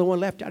 You're the only one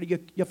left out of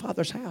your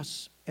father's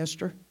house,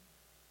 Esther.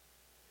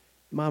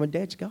 Mom and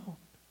dad's gone.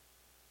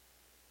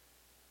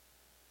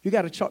 You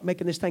got to start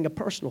making this thing a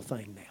personal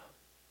thing now.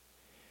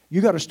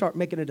 You got to start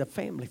making it a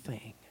family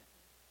thing.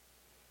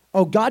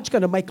 Oh, God's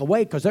going to make a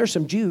way because there's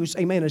some Jews,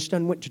 amen, that's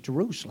done went to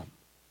Jerusalem.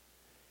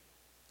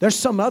 There's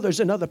some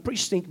others in other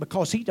precincts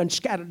because he done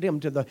scattered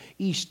them to the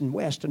east and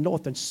west and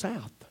north and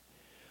south.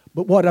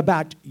 But what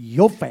about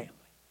your family?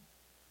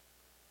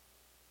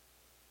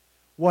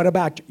 What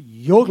about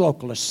your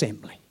local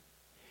assembly?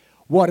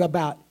 What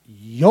about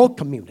your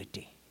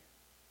community?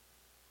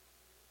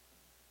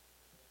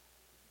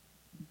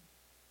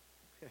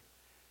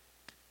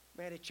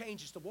 Man, it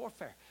changes the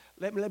warfare.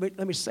 Let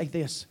me say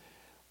this.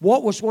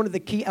 What was one of the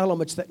key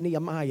elements that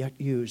Nehemiah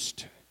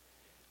used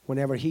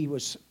whenever he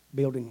was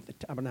building the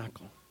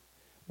tabernacle?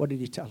 What did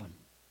he tell them?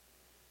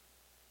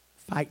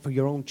 Fight for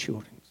your own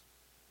children,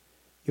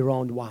 your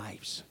own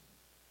wives.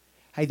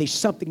 Hey, there's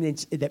something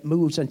that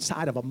moves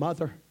inside of a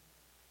mother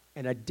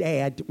and a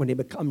dad when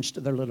it comes to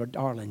their little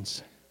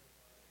darlings.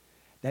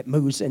 That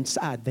moves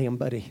inside them,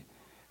 buddy.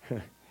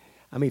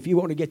 I mean, if you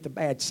want to get the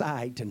bad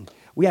side, and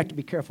we have to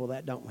be careful of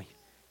that, don't we?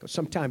 Because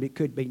sometimes it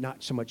could be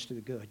not so much to the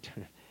good.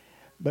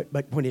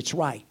 But when it's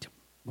right,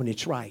 to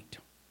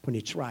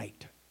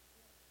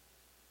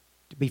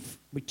be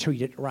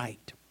treated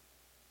right,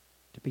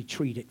 to be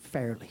treated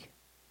fairly,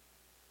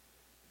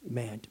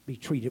 man, to be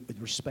treated with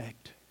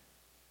respect.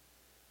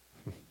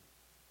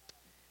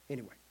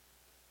 Anyway,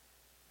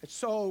 and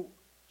so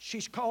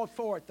she's called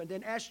forth, and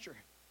then Esther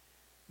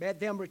bade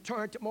them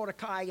return to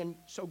Mordecai, and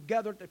so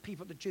gathered the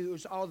people, the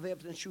Jews, all of them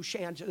in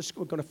Shushan. Said,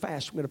 we're going to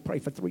fast. We're going to pray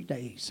for 3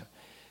 days.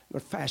 We're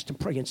going to fast and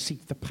pray and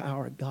seek the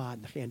power of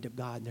God, the hand of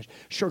God. And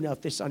sure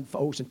enough, this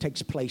unfolds and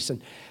takes place.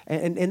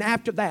 And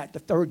after that, the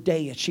third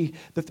day, at the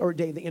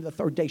end of the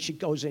third day, she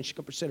goes in. She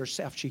can present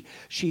herself.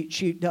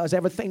 She does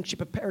everything. She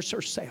prepares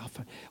herself.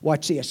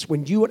 Watch this.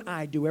 When you and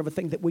I do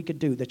everything that we could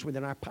do, that's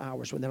within our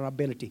powers, within our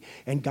ability,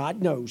 and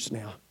God knows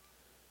now.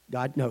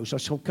 God knows.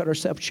 Let's don't cut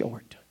ourselves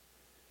short.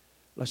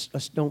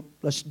 Let's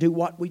do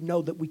what we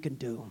know that we can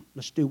do.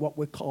 Let's do what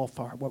we're called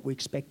for, what we're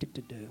expected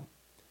to do.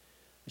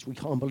 As we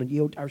humble and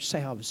yield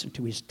ourselves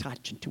into His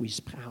touch, into His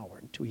power,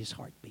 into His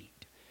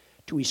heartbeat,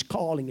 to His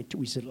calling, and to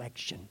His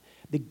election,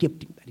 the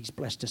gifting that He's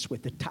blessed us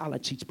with, the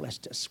talents He's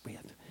blessed us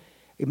with.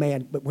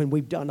 Amen. But when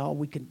we've done all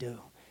we can do,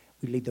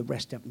 we leave the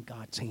rest of it in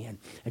God's hand.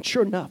 And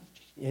sure enough,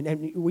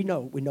 and we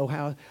know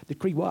how the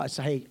decree was.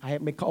 Hey, I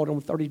haven't been called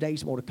on 30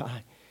 days,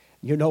 Mordecai.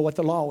 You know what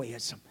the law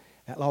is.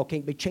 That law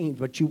can't be changed,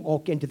 but you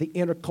walk into the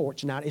inner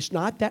courts. Now, it's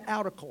not that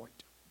outer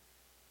court.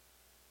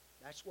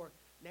 That's where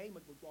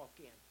Naaman would walk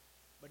in.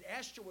 But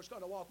Esther was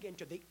going to walk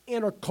into the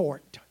inner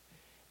court.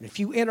 And if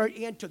you enter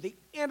into the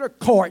inner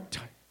court,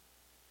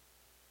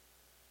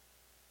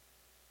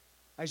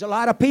 there's a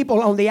lot of people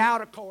on the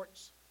outer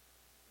courts.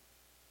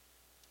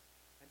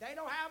 And they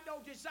don't have no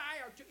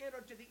desire to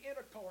enter to the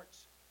inner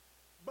courts.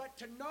 But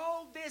to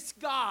know this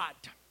God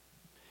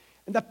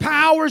and the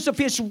powers of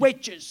His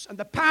riches and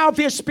the power of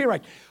His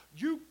Spirit,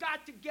 you've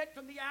got to get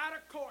from the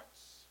outer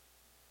courts.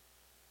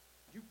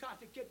 You've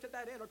got to get to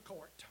that inner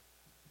court.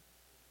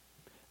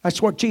 That's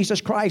what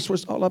Jesus Christ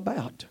was all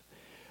about.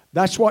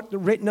 That's what the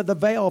written of the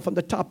veil from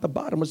the top to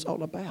bottom was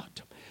all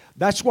about.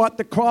 That's what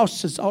the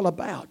cross is all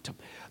about.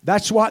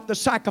 That's what the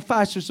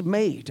sacrifices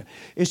made,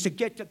 is to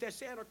get to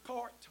this inner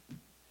court. And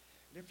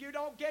if you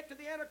don't get to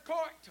the inner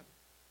court,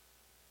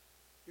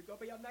 you're going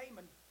to be a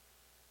Naaman.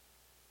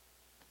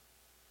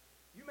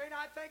 You may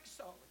not think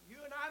so. You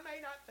and I may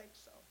not think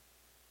so.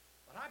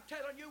 But I'm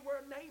telling you, we're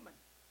a Naaman.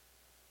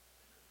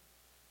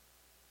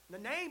 The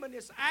Naaman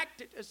is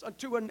acted as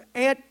unto an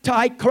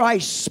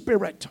antichrist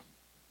spirit.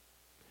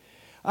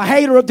 A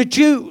hater of the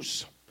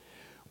Jews,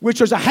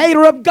 which was a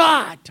hater of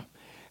God,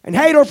 and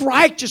hater of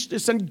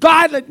righteousness and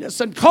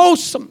godliness and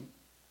wholesome.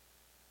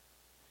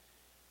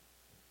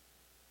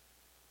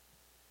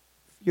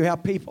 You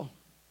have people,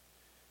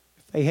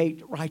 if they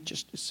hate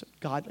righteousness and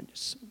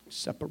godliness and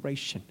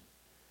separation,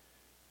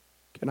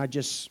 can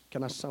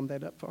I sum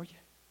that up for you?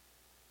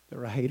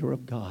 They're a hater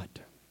of God.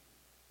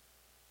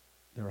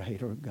 They're a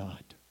hater of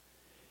God.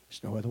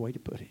 There's no other way to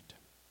put it.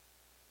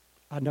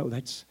 I know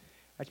that's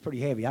pretty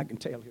heavy. I can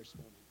tell here this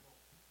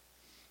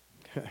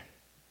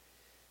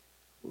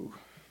morning.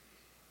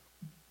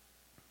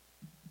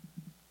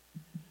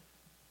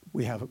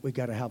 We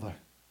got to have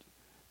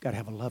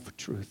a love for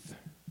truth.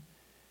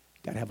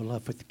 Got to have a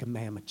love for the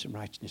commandments and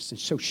righteousness. And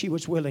so she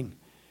was willing.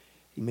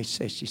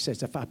 She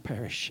says, if I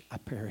perish, I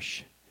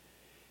perish.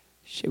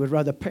 She would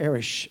rather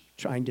perish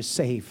trying to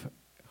save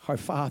her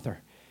father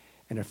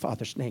and her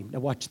father's name. Now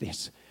watch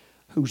this.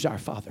 Who's our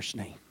father's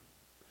name?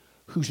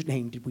 Whose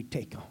name did we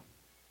take on?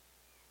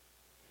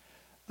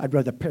 I'd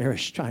rather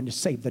perish trying to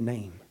save the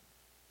name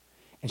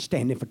and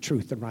standing for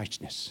truth and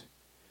righteousness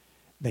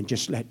than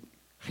just let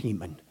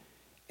Haman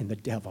and the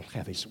devil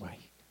have his way.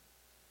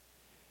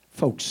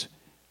 Folks,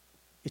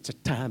 it's a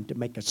time to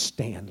make a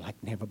stand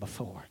like never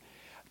before.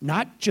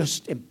 Not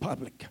just in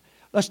public.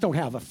 Let's don't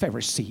have a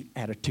Pharisee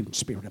attitude and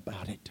spirit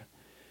about it.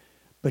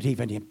 But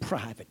even in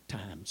private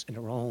times, in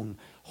our own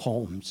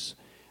homes,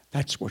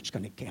 that's where it's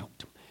going to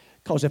count.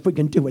 Because if we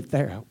can do it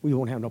there, we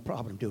won't have no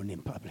problem doing it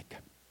in public.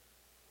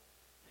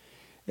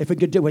 If we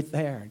could do it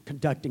there,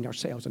 conducting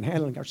ourselves and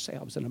handling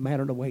ourselves in a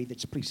manner and a way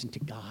that's pleasing to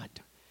God.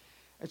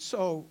 And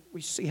so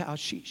we see how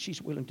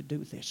she's willing to do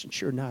this. And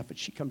sure enough,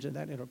 she comes in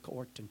that inner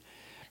court. And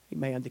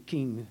amen, the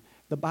king,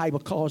 the Bible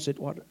calls it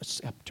what? A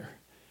scepter.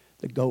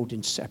 The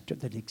golden scepter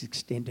that is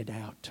extended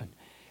out. And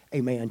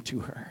amen, to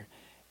her.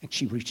 And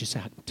she reaches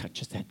out and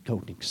touches that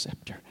golden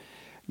scepter.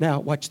 Now,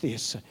 watch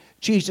this.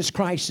 Jesus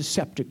Christ's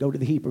scepter, go to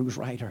the Hebrews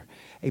writer.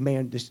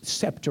 Amen. The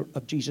scepter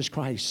of Jesus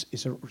Christ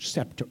is a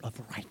scepter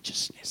of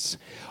righteousness.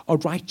 A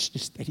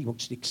righteousness that He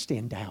wants to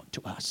extend out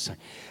to us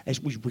as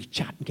we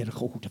reach out and get a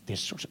hold of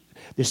this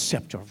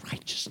scepter of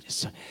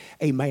righteousness.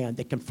 Amen.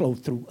 That can flow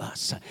through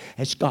us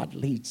as God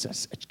leads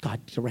us, as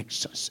God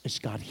directs us, as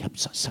God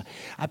helps us.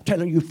 I'm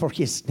telling you, for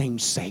His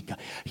name's sake,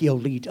 He'll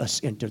lead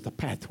us into the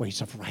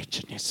pathways of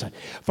righteousness.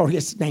 For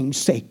His name's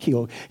sake,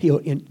 He'll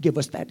give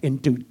us that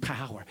endued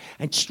power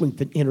and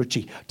strength and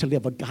energy to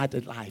live a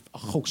godly life, a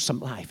wholesome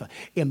life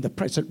in the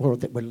present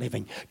world that we're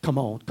living. Come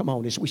on,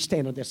 as we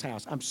stand in this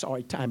house. I'm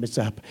sorry, time is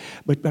up.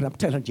 But I'm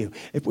telling you,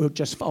 if we'll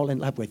just fall in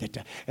love with it,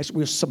 as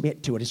we'll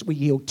submit to it, as we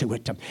yield to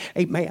it.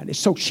 Amen. And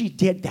so she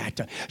did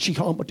that. She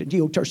humbled and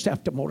yielded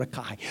herself to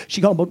Mordecai.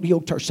 She humbled and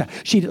yielded herself.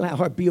 She didn't allow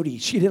her beauty.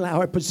 She didn't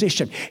allow her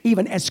position.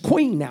 Even as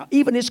queen now,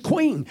 even as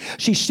queen,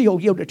 she still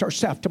yielded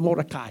herself to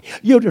Mordecai.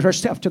 Yielded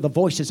herself to the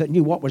voices that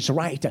knew what was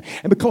right.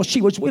 And because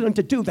she was willing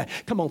to do that,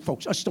 come on, folks.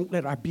 folks, let's don't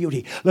let our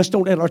beauty, let's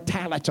don't let our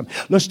talents,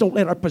 let's don't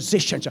let our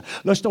positions,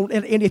 let's don't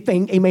let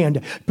anything,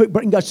 amen,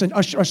 bring us and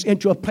usher us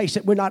into a place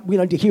that we're not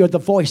willing to hear the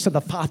voice of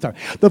the Father,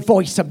 the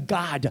voice of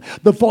God,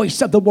 the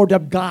voice of the Word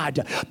of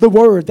God, the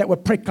Word that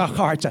would prick our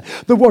hearts,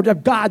 the Word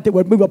of God that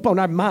would move upon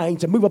our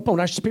minds and move upon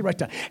our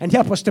spirit and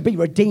help us to be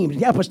redeemed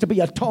and help us to be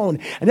atoned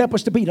and help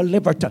us to be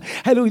delivered.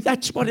 Hallelujah.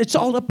 That's what it's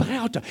all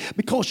about,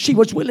 because she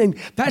was willing.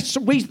 That's the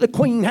reason the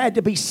queen had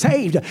to be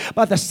saved,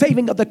 by the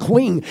saving of the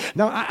queen.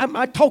 Now,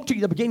 I talked to you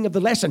at the beginning of the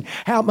lesson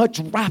how much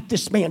wrath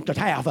this man could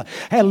have.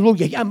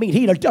 Hallelujah. I mean,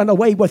 he'd have done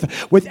away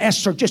with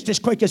Esther just as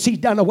quick as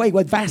he'd done away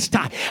with Vashti.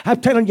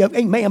 I'm telling you,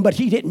 amen, but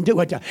he didn't do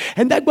it.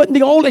 And that wasn't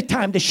the only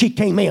time that she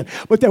came in,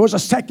 but there was a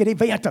second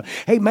event,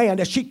 amen,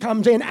 that she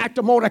comes in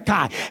after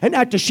Mordecai, and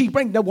after she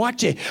brings the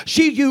watch,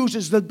 she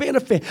uses the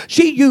benefit.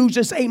 She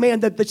uses, amen,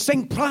 the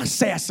same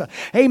process,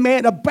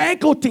 amen, of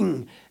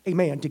banqueting,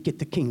 amen, to get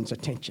the king's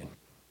attention.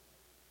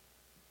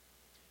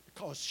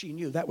 Because she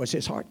knew that was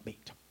his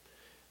heartbeat.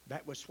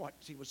 That was what,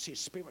 it was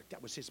his spirit.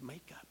 That was his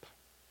makeup.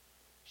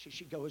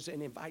 She goes in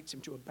and invites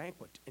him to a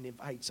banquet and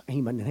invites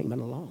Haman and Haman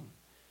along.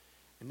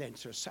 And then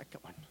to a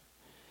second one.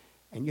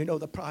 And you know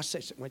the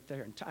process that went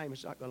there, and time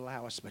is not going to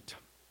allow us, but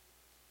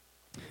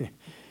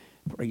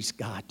praise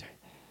God.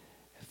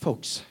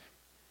 Folks,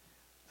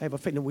 I have a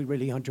feeling we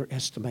really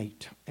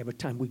underestimate every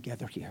time we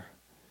gather here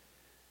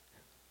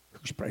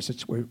whose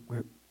presence we're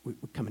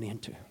coming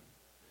into.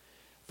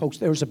 Folks,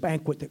 there's a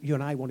banquet that you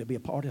and I want to be a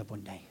part of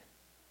one day.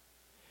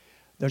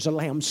 There's a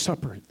Lamb's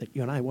Supper that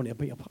you and I want to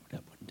be a part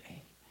of one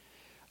day.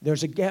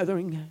 There's a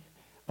gathering,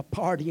 a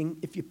partying,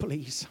 if you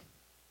please,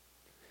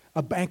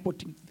 a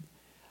banqueting.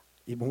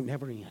 It won't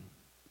never end,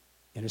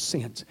 in a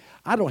sense.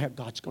 I don't know how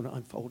God's going to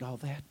unfold all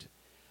that.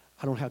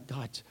 I don't know how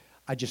God's,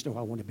 I just know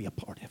I want to be a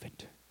part of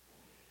it.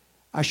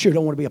 I sure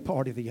don't want to be a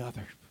part of the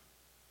other.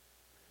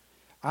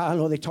 I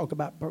know they talk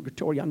about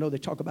purgatory. I know they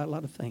talk about a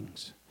lot of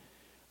things.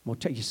 I'm going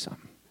to tell you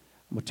something.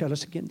 I'm going to tell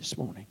us again this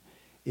morning.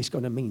 It's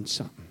going to mean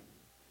something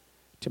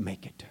to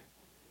make it,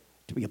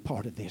 to be a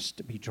part of this,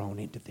 to be drawn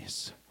into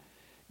this.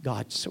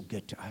 God's so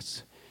good to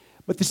us.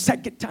 But the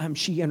second time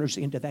she enters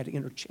into that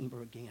inner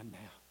chamber again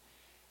now,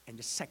 and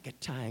the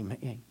second time,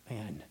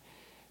 amen,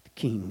 the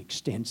king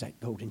extends that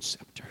golden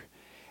scepter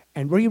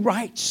and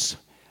rewrites,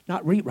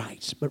 not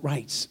rewrites, but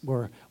writes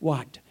were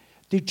what?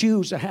 The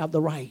Jews have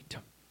the right,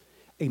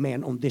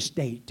 amen, on this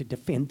day to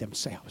defend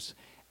themselves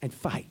and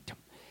fight.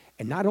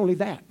 And not only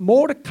that,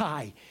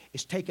 Mordecai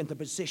is taking the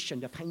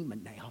position of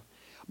Haman now.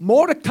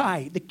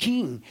 Mordecai, the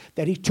king,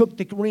 that he took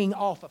the ring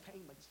off of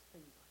Haman's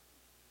finger.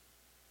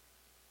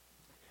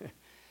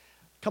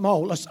 Come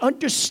on, let's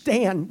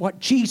understand what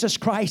Jesus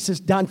Christ has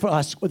done for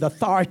us with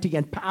authority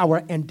and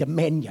power and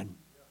dominion.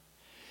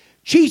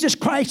 Jesus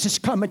Christ has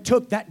come and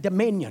took that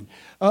dominion,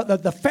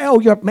 the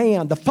failure of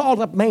man, the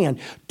fall of man,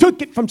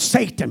 took it from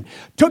Satan,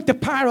 took the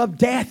power of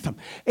death,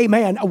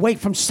 amen, away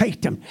from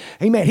Satan.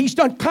 Amen. He's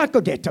done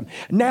conquered it.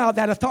 Now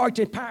that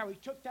authority and power, he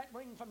took that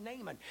ring from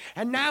Naaman,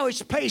 and now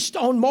it's placed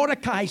on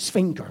Mordecai's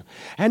finger.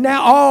 And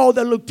now all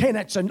the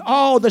lieutenants and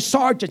all the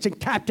sergeants and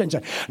captains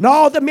and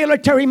all the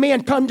military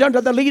men comes under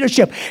the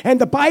leadership.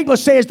 And the Bible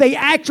says they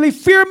actually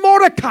fear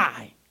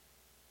Mordecai.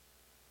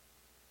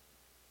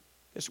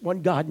 This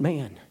one God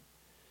man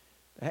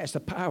has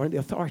the power and the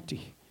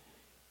authority,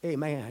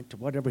 amen, to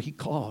whatever he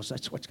calls,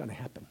 that's what's going to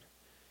happen.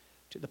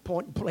 To the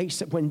point and place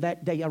that when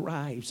that day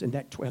arrives in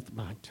that 12th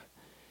month,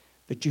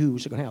 the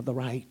Jews are going to have the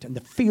right, and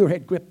the fear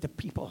had gripped the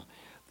people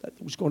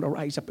that was going to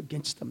rise up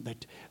against them,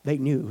 that they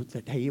knew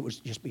that, hey, it was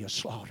just be a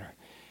slaughter.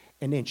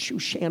 And then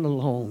Shushan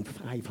alone,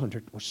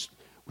 500 was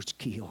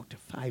killed,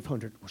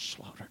 500 were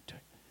slaughtered,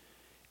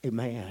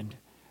 amen,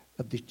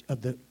 of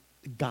the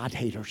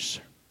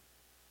God-haters,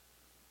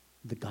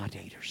 the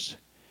God-haters.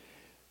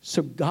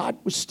 So God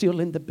was still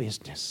in the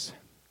business.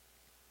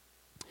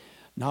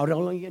 Not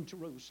only in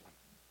Jerusalem,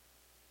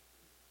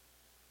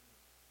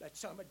 that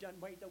some had done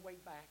way the way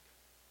back,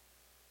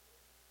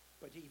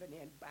 but even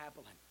in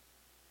Babylon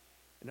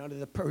and under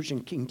the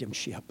Persian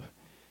kingdomship,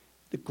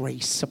 the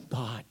grace of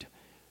God.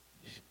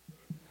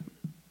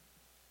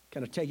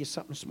 Can I tell you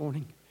something this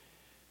morning?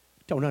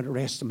 Don't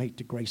underestimate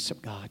the grace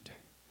of God.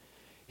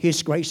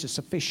 His grace is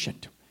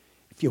sufficient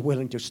if you're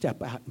willing to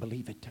step out and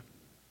believe it.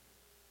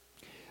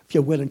 If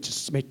you're willing to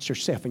submit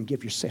yourself and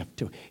give yourself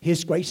to it.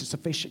 His grace is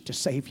sufficient to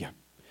save you.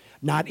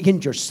 Not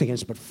in your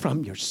sins, but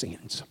from your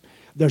sins.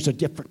 There's a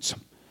difference.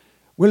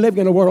 We're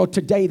living in a world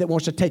today that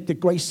wants to take the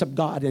grace of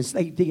God as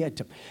they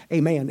did,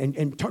 amen,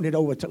 and turn it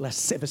over to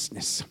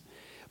lasciviousness.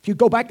 If you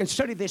go back and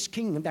study this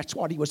king, that's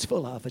what he was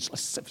full of, is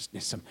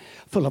lasciviousness,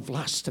 full of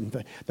lust and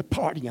the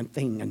partying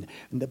thing and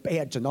the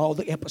beds and all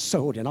the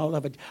episode and all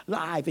of it,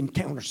 live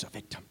encounters of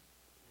it.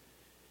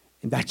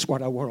 And that's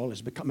what our world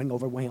is becoming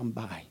overwhelmed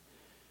by.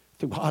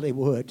 Through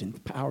Hollywood and the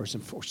powers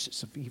and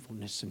forces of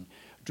evilness and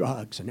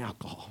drugs and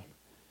alcohol.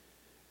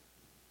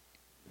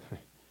 But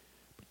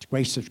the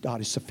grace of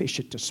God is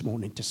sufficient this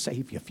morning to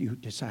save you if you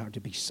desire to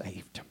be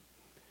saved.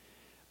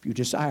 If you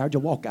desire to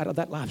walk out of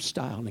that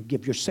lifestyle and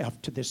give yourself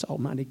to this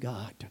Almighty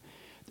God,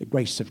 the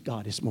grace of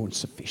God is more than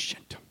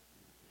sufficient.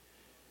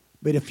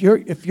 But if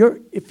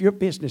your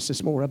business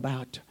is more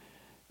about,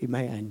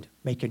 amen,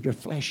 making your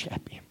flesh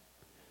happy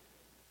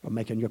or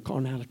making your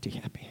carnality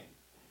happy,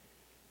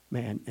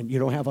 man, and you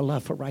don't have a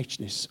love for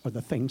righteousness or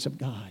the things of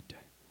God,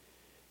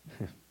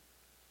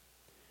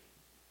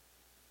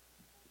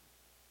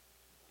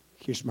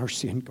 His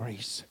mercy and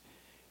grace.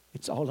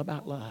 It's all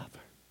about love.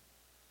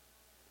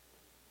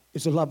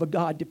 It's the love of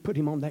God that put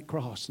Him on that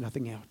cross,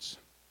 nothing else.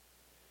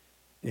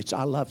 And it's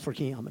our love for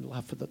Him and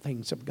love for the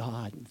things of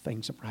God and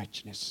things of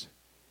righteousness.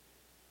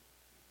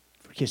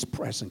 For His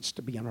presence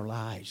to be in our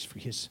lives, for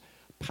His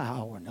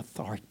power and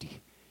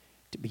authority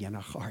to be in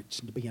our hearts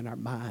and to be in our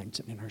minds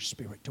and in our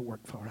spirit, to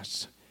work for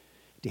us,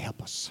 to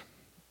help us.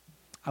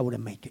 I want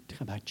to make it.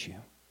 How about you?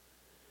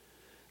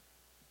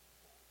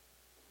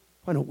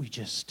 Why don't we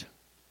just,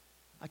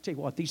 I tell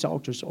you what, these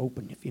altars are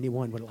open if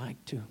anyone would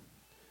like to.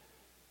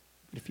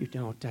 But if you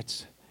don't,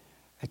 that's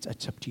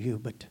up to you.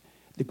 But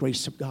the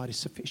grace of God is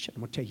sufficient.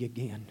 I'm going to tell you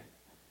again.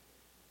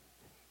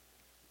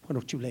 Why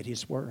don't you let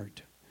His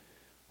word?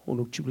 Why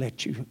don't you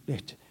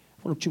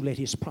let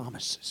His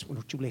promises? Why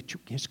don't you let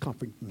His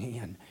comforting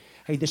hand?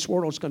 Hey, this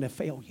world's going to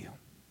fail you.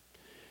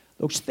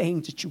 Those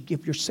things that you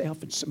give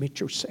yourself and submit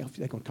yourself,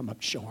 they're going to come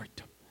up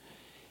short.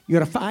 You're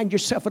going to find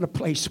yourself in a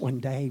place one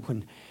day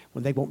when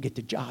they won't get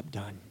the job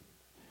done.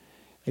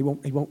 They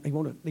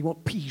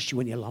won't please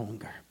you any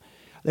longer.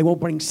 They won't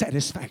bring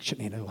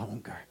satisfaction any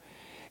longer.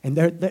 And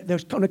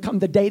there's going to come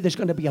the day there's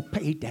going to be a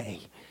payday.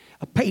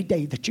 A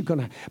payday that you're going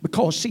to,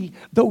 because see,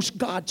 those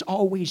gods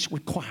always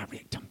require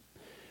it.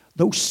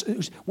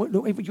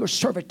 Whatever your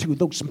servitude,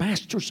 those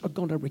masters are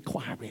going to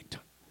require it.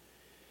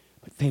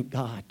 But thank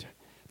God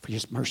for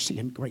His mercy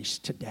and grace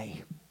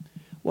today.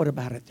 What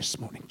about it this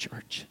morning,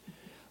 church?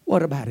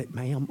 What about it,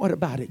 ma'am? What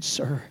about it,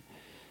 sir?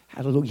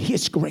 Hallelujah.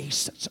 His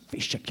grace that's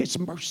sufficient. His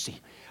mercy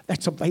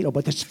that's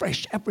available, that's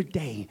fresh every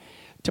day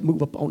to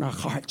move upon our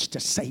hearts to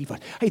save us.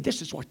 Hey,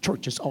 this is what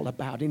church is all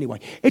about anyway.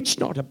 It's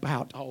not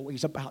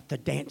always about the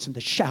dance and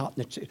the shout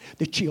and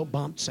the chill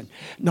bumps.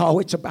 No,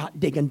 it's about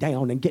digging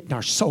down and getting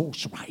our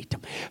souls right.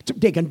 It's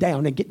digging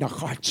down and getting our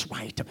hearts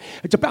right.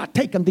 It's about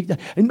taking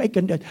and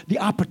making the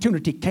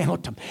opportunity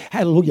count.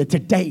 Hallelujah.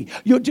 Today,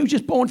 you're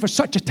just born for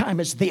such a time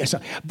as this.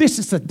 This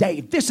is the day.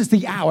 This is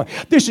the hour.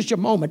 This is your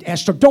moment,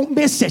 Esther. Don't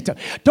miss it.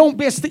 Don't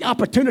miss the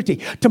opportunity.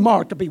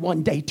 Tomorrow could be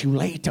one day too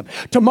late.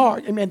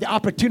 Tomorrow, amen, the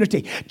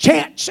opportunity.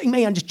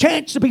 Amen, a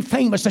chance to be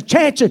famous, a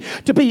chance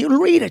to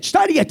read it,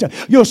 study it.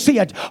 You'll see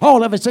it.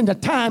 All of it's in the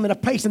time and the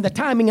place and the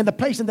timing and the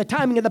place and the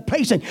timing and the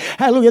placing.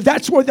 Hallelujah.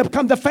 That's where they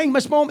become the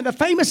famous moment, the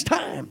famous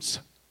times.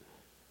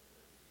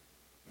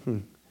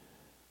 I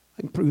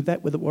can prove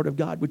that with the Word of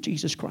God, with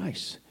Jesus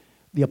Christ.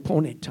 The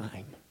appointed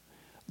time.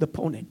 The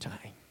appointed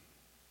time.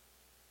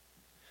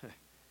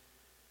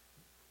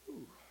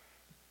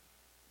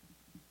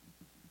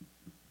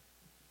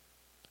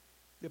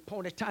 The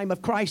appointed time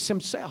of Christ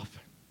Himself.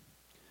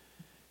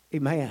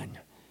 Amen.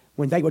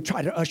 When they would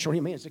try to usher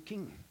Him in as a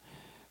king.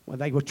 When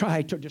they would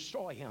try to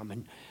destroy Him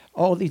and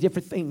all these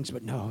different things.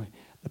 But no,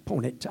 the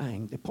appointed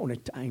time.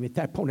 At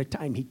that appointed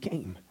time He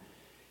came.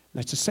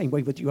 That's the same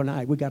way with you and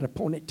I. We got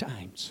appointed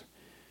times.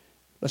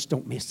 Let's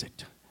don't miss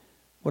it.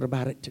 What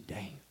about it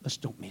today? Let's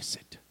don't miss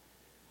it.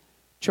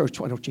 Church,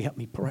 why don't you help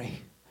me pray?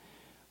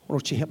 Why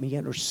don't you help me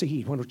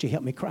intercede? Why don't you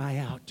help me cry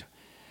out?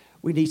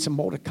 We need some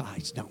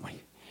Mordecais, don't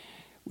we?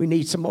 We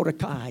need some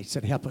Mordecais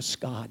that help us,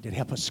 God, that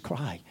help us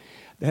cry.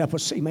 That help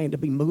us, amen, to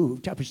be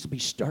moved, help us to be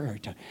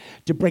stirred,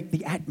 to break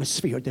the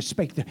atmosphere, to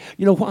speak.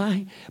 You know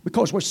why?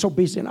 Because we're so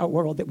busy in our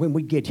world that when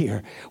we get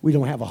here, we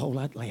don't have a whole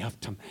lot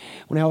left. We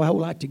don't have a whole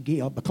lot to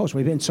give because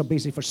we've been so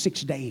busy for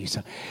 6 days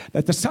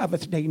that the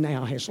Sabbath day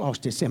now has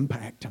lost its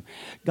impact.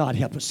 God,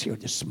 help us here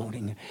this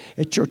morning.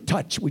 It's your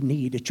touch we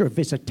need. It's your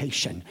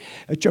visitation.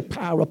 It's your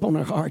power upon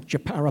our hearts,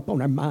 your power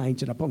upon our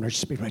minds and upon our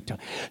spirit.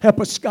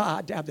 Help us,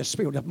 God, to have the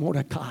spirit of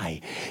Mordecai.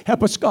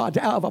 Help us, God, to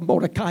have a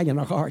Mordecai in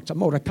our hearts, a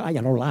Mordecai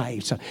in our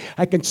lives.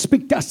 I can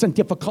speak to us in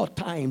difficult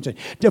times and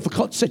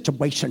difficult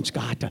situations,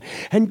 God.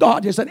 And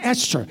God is an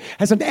Esther,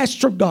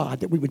 God,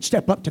 that we would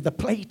step up to the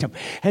plate.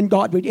 And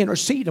God would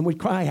intercede and we'd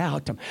cry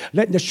out,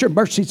 letting the sure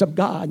mercies of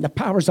God and the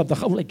powers of the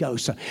Holy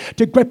Ghost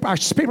to grip our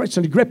spirits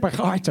and to grip our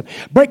hearts.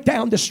 Break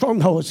down the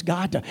strongholds,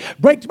 God.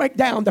 Break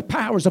down the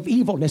powers of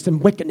evilness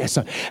and wickedness.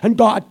 And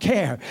God,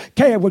 care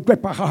would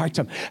grip our hearts.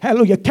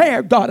 Hallelujah.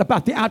 Care, God,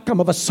 about the outcome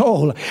of a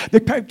soul.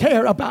 The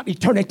care about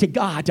eternity,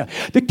 God.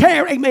 The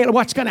care, amen, of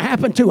what's going to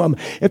happen to them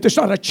if there's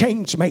not a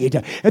change made,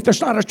 if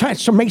there's not a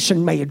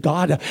transformation made,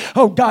 God.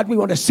 Oh, God, we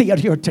want to see it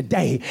here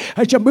today.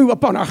 As you move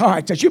upon our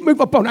hearts, as you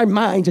move upon our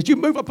minds, as you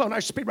move upon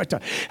our spirit,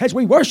 as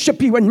we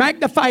worship you and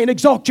magnify and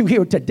exalt you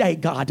here today,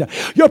 God.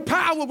 Your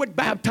power would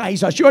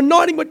baptize us. Your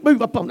anointing would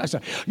move upon us.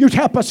 You'd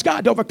help us,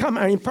 God, to overcome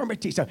our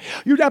infirmities.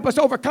 You'd help us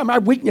overcome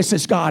our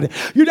weaknesses, God.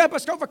 You'd help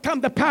us to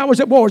overcome the powers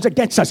that wars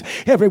against us.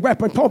 Every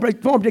weapon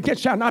formed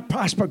against shall not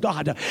prosper,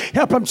 God.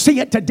 Help them see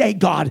it today,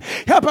 God.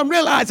 Help them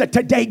realize it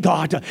today,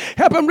 God.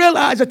 Help them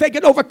realize that they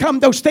can overcome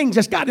those things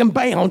that's got them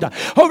bound,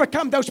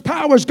 overcome those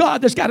powers,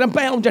 God, that's got them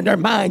bound in their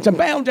minds and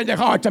bound in their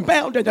hearts and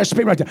bound in their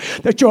spirit,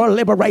 that you're a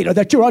liberator,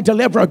 that you're a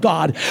deliverer,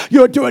 God.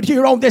 You'll do it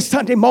here on this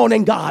Sunday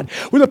morning, God,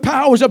 with the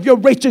powers of your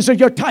riches and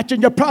your touch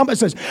and your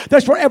promises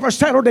that's forever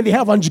settled in the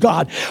heavens,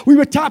 God. We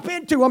would tap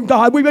into them,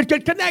 God. We would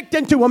connect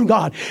into them,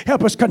 God.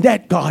 Help us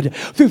connect, God,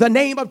 through the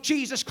name of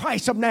Jesus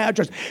Christ of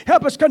Nazareth.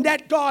 Help us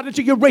connect, God,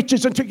 into your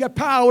riches, into your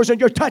powers and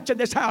your touch in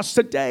this house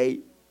today.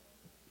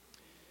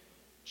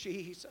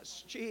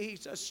 Jesus,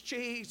 Jesus,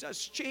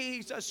 Jesus,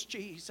 Jesus,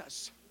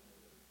 Jesus.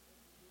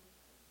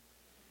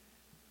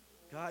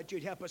 God,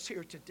 you'd help us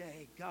here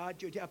today.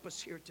 God, you'd help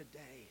us here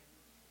today.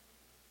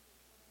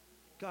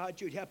 God,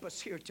 you'd help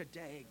us here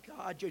today.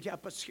 God, you'd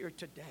help us here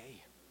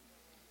today.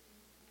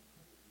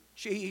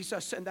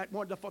 Jesus, in that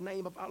wonderful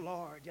name of our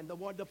Lord, in the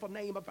wonderful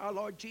name of our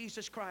Lord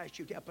Jesus Christ,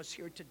 you'd help us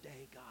here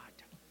today, God.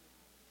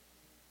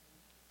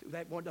 Through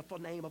that wonderful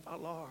name of our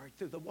Lord,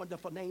 through the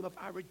wonderful name of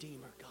our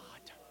Redeemer, God.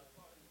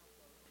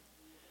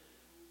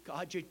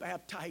 God, you'd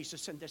baptize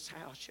us in this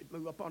house. You'd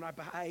move upon our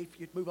behalf.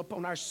 You'd move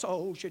upon our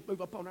souls. You'd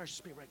move upon our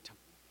spirit.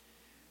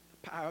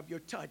 The power of your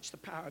touch, the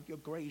power of your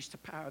grace, the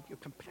power of your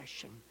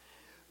compassion.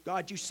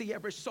 God, you see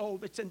every soul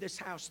that's in this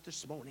house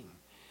this morning.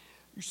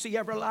 You see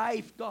every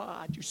life,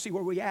 God. You see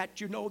where we're at.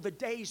 You know the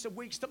days, the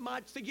weeks, the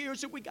months, the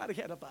years that we got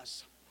ahead of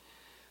us.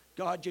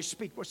 God, you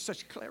speak with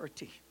such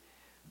clarity.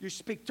 You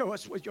speak to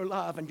us with your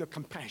love and your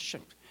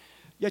compassion.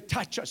 You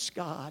touch us,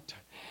 God.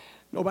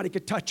 Nobody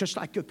can touch us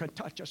like you can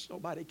touch us.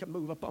 Nobody can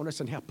move upon us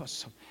and help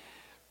us.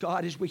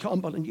 God, as we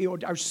humble and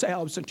yield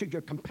ourselves into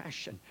your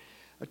compassion,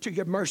 to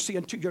your mercy,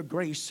 and to your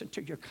grace, and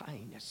to your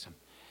kindness.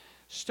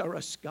 Stir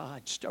us,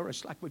 God. Stir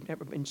us like we've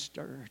never been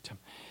stirred.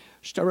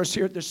 Stir us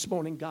here this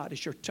morning, God,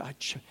 as your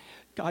touch.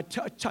 God,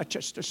 touch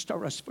us to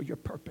stir us for your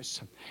purpose.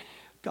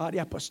 God,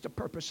 help us to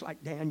purpose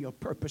like Daniel,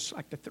 purpose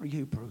like the 3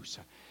 Hebrews,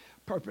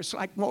 purpose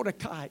like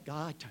Mordecai,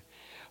 God.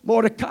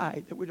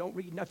 Mordecai, that we don't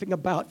read nothing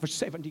about for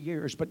 70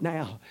 years, but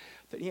now,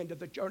 the end of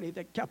the journey,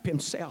 that kept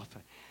himself,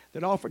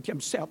 that offered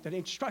himself, that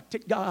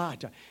instructed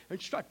God,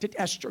 instructed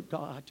Esther,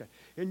 God,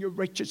 in your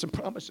riches and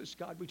promises,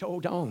 God. We'd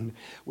hold on.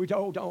 We'd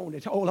hold on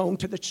and hold on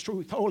to this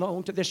truth. Hold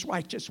on to this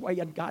righteous way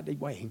and godly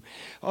way.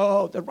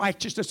 Oh, the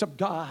righteousness of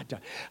God.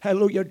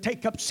 Hallelujah.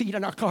 Take up seat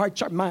in our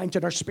hearts, our minds,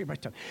 and our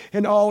spirit.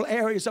 In all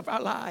areas of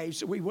our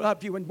lives, we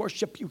love you and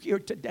worship you here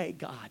today,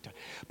 God.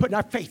 Putting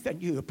our faith in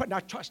you, putting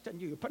our trust in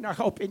you, putting our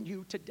hope in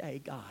you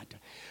today, God.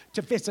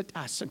 To visit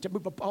us and to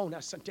move upon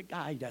us and to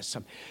guide us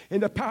in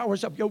the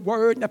powers of your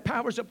word and the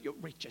powers of your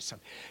riches.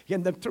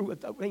 In them, through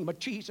the name of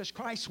Jesus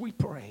Christ, we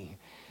pray.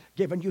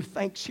 Giving you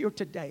thanks here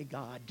today,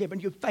 God. Giving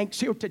you thanks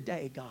here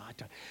today,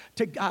 God.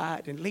 To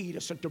guide and lead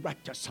us and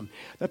direct us.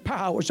 The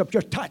powers of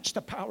your touch,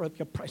 the power of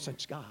your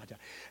presence, God.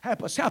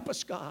 Help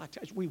us, God,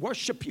 as we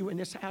worship you in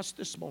this house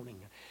this morning.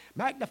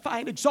 Magnify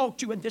and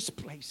exalt you in this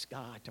place,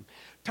 God.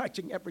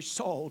 Touching every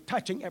soul,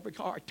 touching every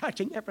heart,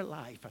 touching every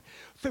life.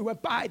 Through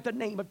and by the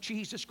name of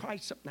Jesus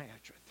Christ of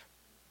Nazareth.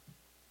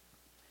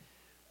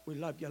 We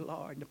love you,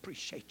 Lord, and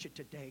appreciate you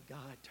today,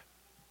 God.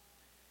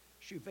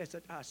 As you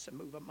visit us and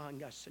move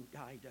among us and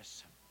guide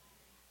us.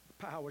 The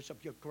powers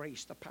of your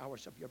grace, the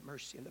powers of your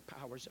mercy, and the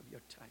powers of your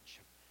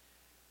touch.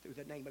 Through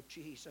the name of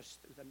Jesus,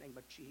 through the name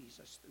of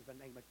Jesus, through the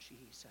name of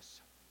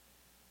Jesus.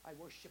 I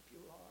worship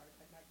you, Lord.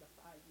 I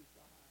magnify you,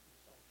 God.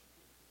 Exalt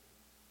you.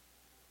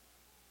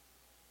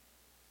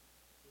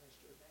 Bless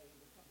your name.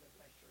 We come to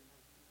bless your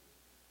name.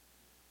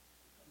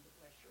 We come to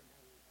bless your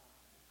name,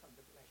 God. We come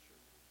to bless your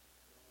name.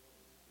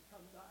 We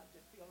come, God, to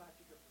feel out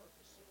of your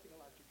purpose, to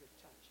feel out of your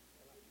touch, and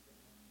feel out of your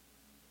love.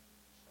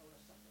 Stir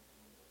us up,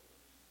 Lord.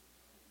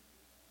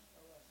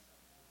 Stir us up,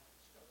 God.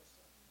 Stir us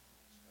up,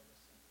 God. Stir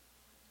us up,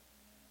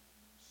 God.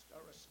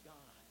 Stir us,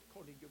 God,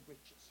 according to your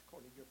riches,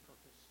 according to your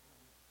purpose,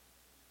 God.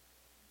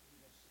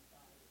 Lead us and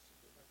guide us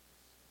and direct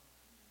us, God.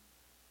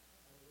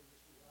 Hallelujah,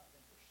 as we love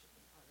and worship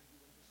and honor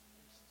you in this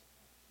place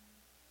today.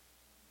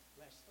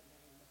 Bless the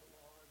name of the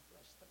Lord.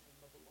 Bless the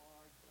name of the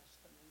Lord.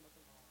 Bless the name of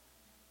the Lord.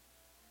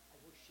 I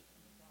worship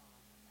you,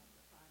 God. I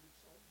magnify and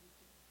exalt you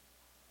today,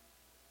 God.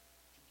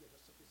 Would you give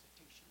us a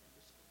visitation in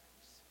this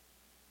place?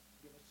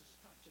 Give us a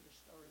touch and a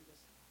stir in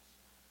this house,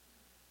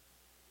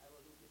 God.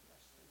 Hallelujah.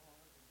 Bless the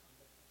Lord and come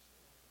to bless the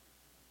Lord.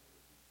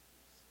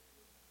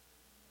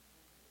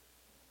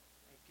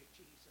 Thank you,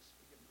 Jesus,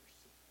 for your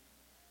mercy.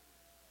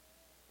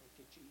 Thank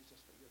you,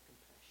 Jesus, for your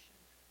compassion.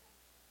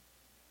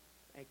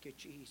 Thank you,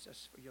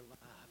 Jesus, for your love.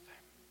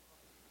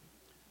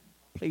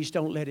 Please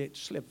don't let it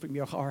slip from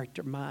your heart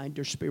or mind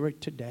or spirit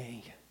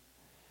today.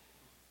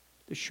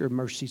 The sure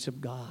mercies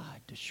of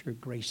God, the sure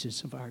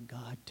graces of our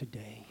God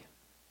today.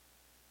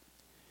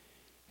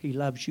 He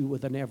loves you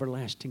with an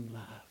everlasting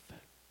love.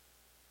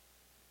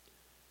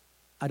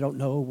 I don't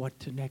know what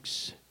the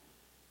next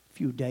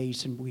few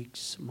days and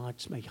weeks,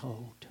 months may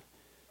hold,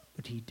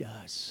 but He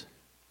does.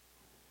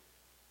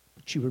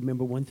 But you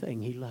remember one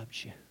thing, He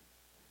loves you.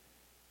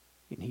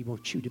 And He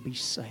wants you to be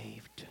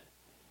saved.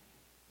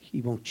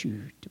 He wants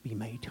you to be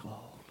made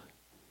whole.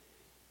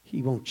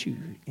 He wants you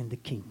in the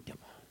kingdom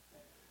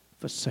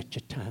for such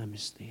a time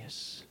as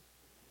this.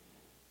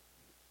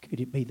 Could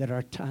it be that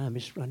our time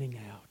is running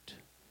out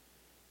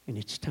and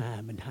it's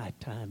time and high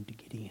time to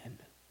get in?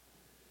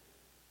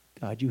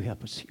 God, you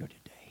help us here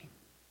today.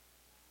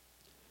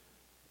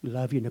 We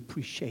love you and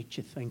appreciate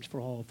you. Thanks for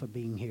all for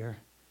being here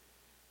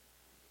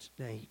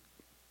today.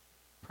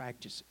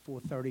 Practice at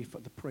 4:30 for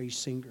the praise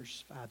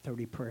singers,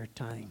 5:30 prayer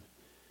time,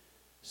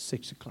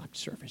 6 o'clock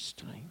service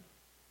time.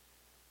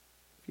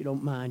 If you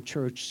don't mind,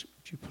 church,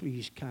 would you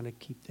please kind of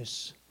keep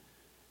this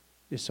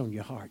on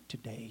your heart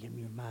today and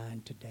your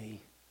mind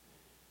today?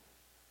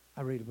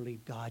 I really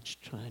believe God's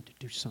trying to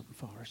do something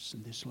for us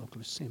in this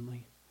local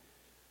assembly.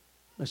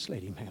 Let's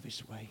let him have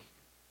his way.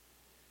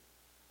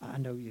 I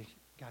know you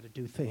got to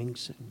do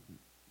things and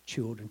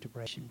children to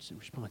and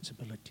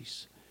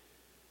responsibilities.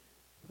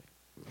 But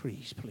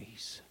please,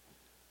 please,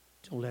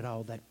 don't let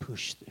all that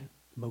push the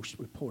most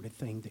reported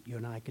thing that you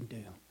and I can do.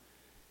 And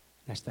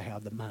that's to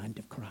have the mind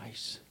of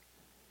Christ.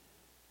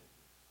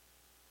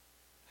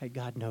 Hey,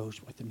 God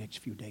knows what the next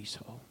few days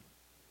hold.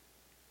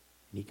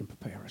 And he can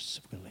prepare us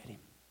if we'll let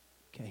him.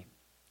 Okay?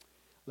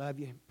 Love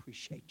you.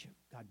 Appreciate you.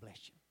 God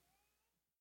bless you.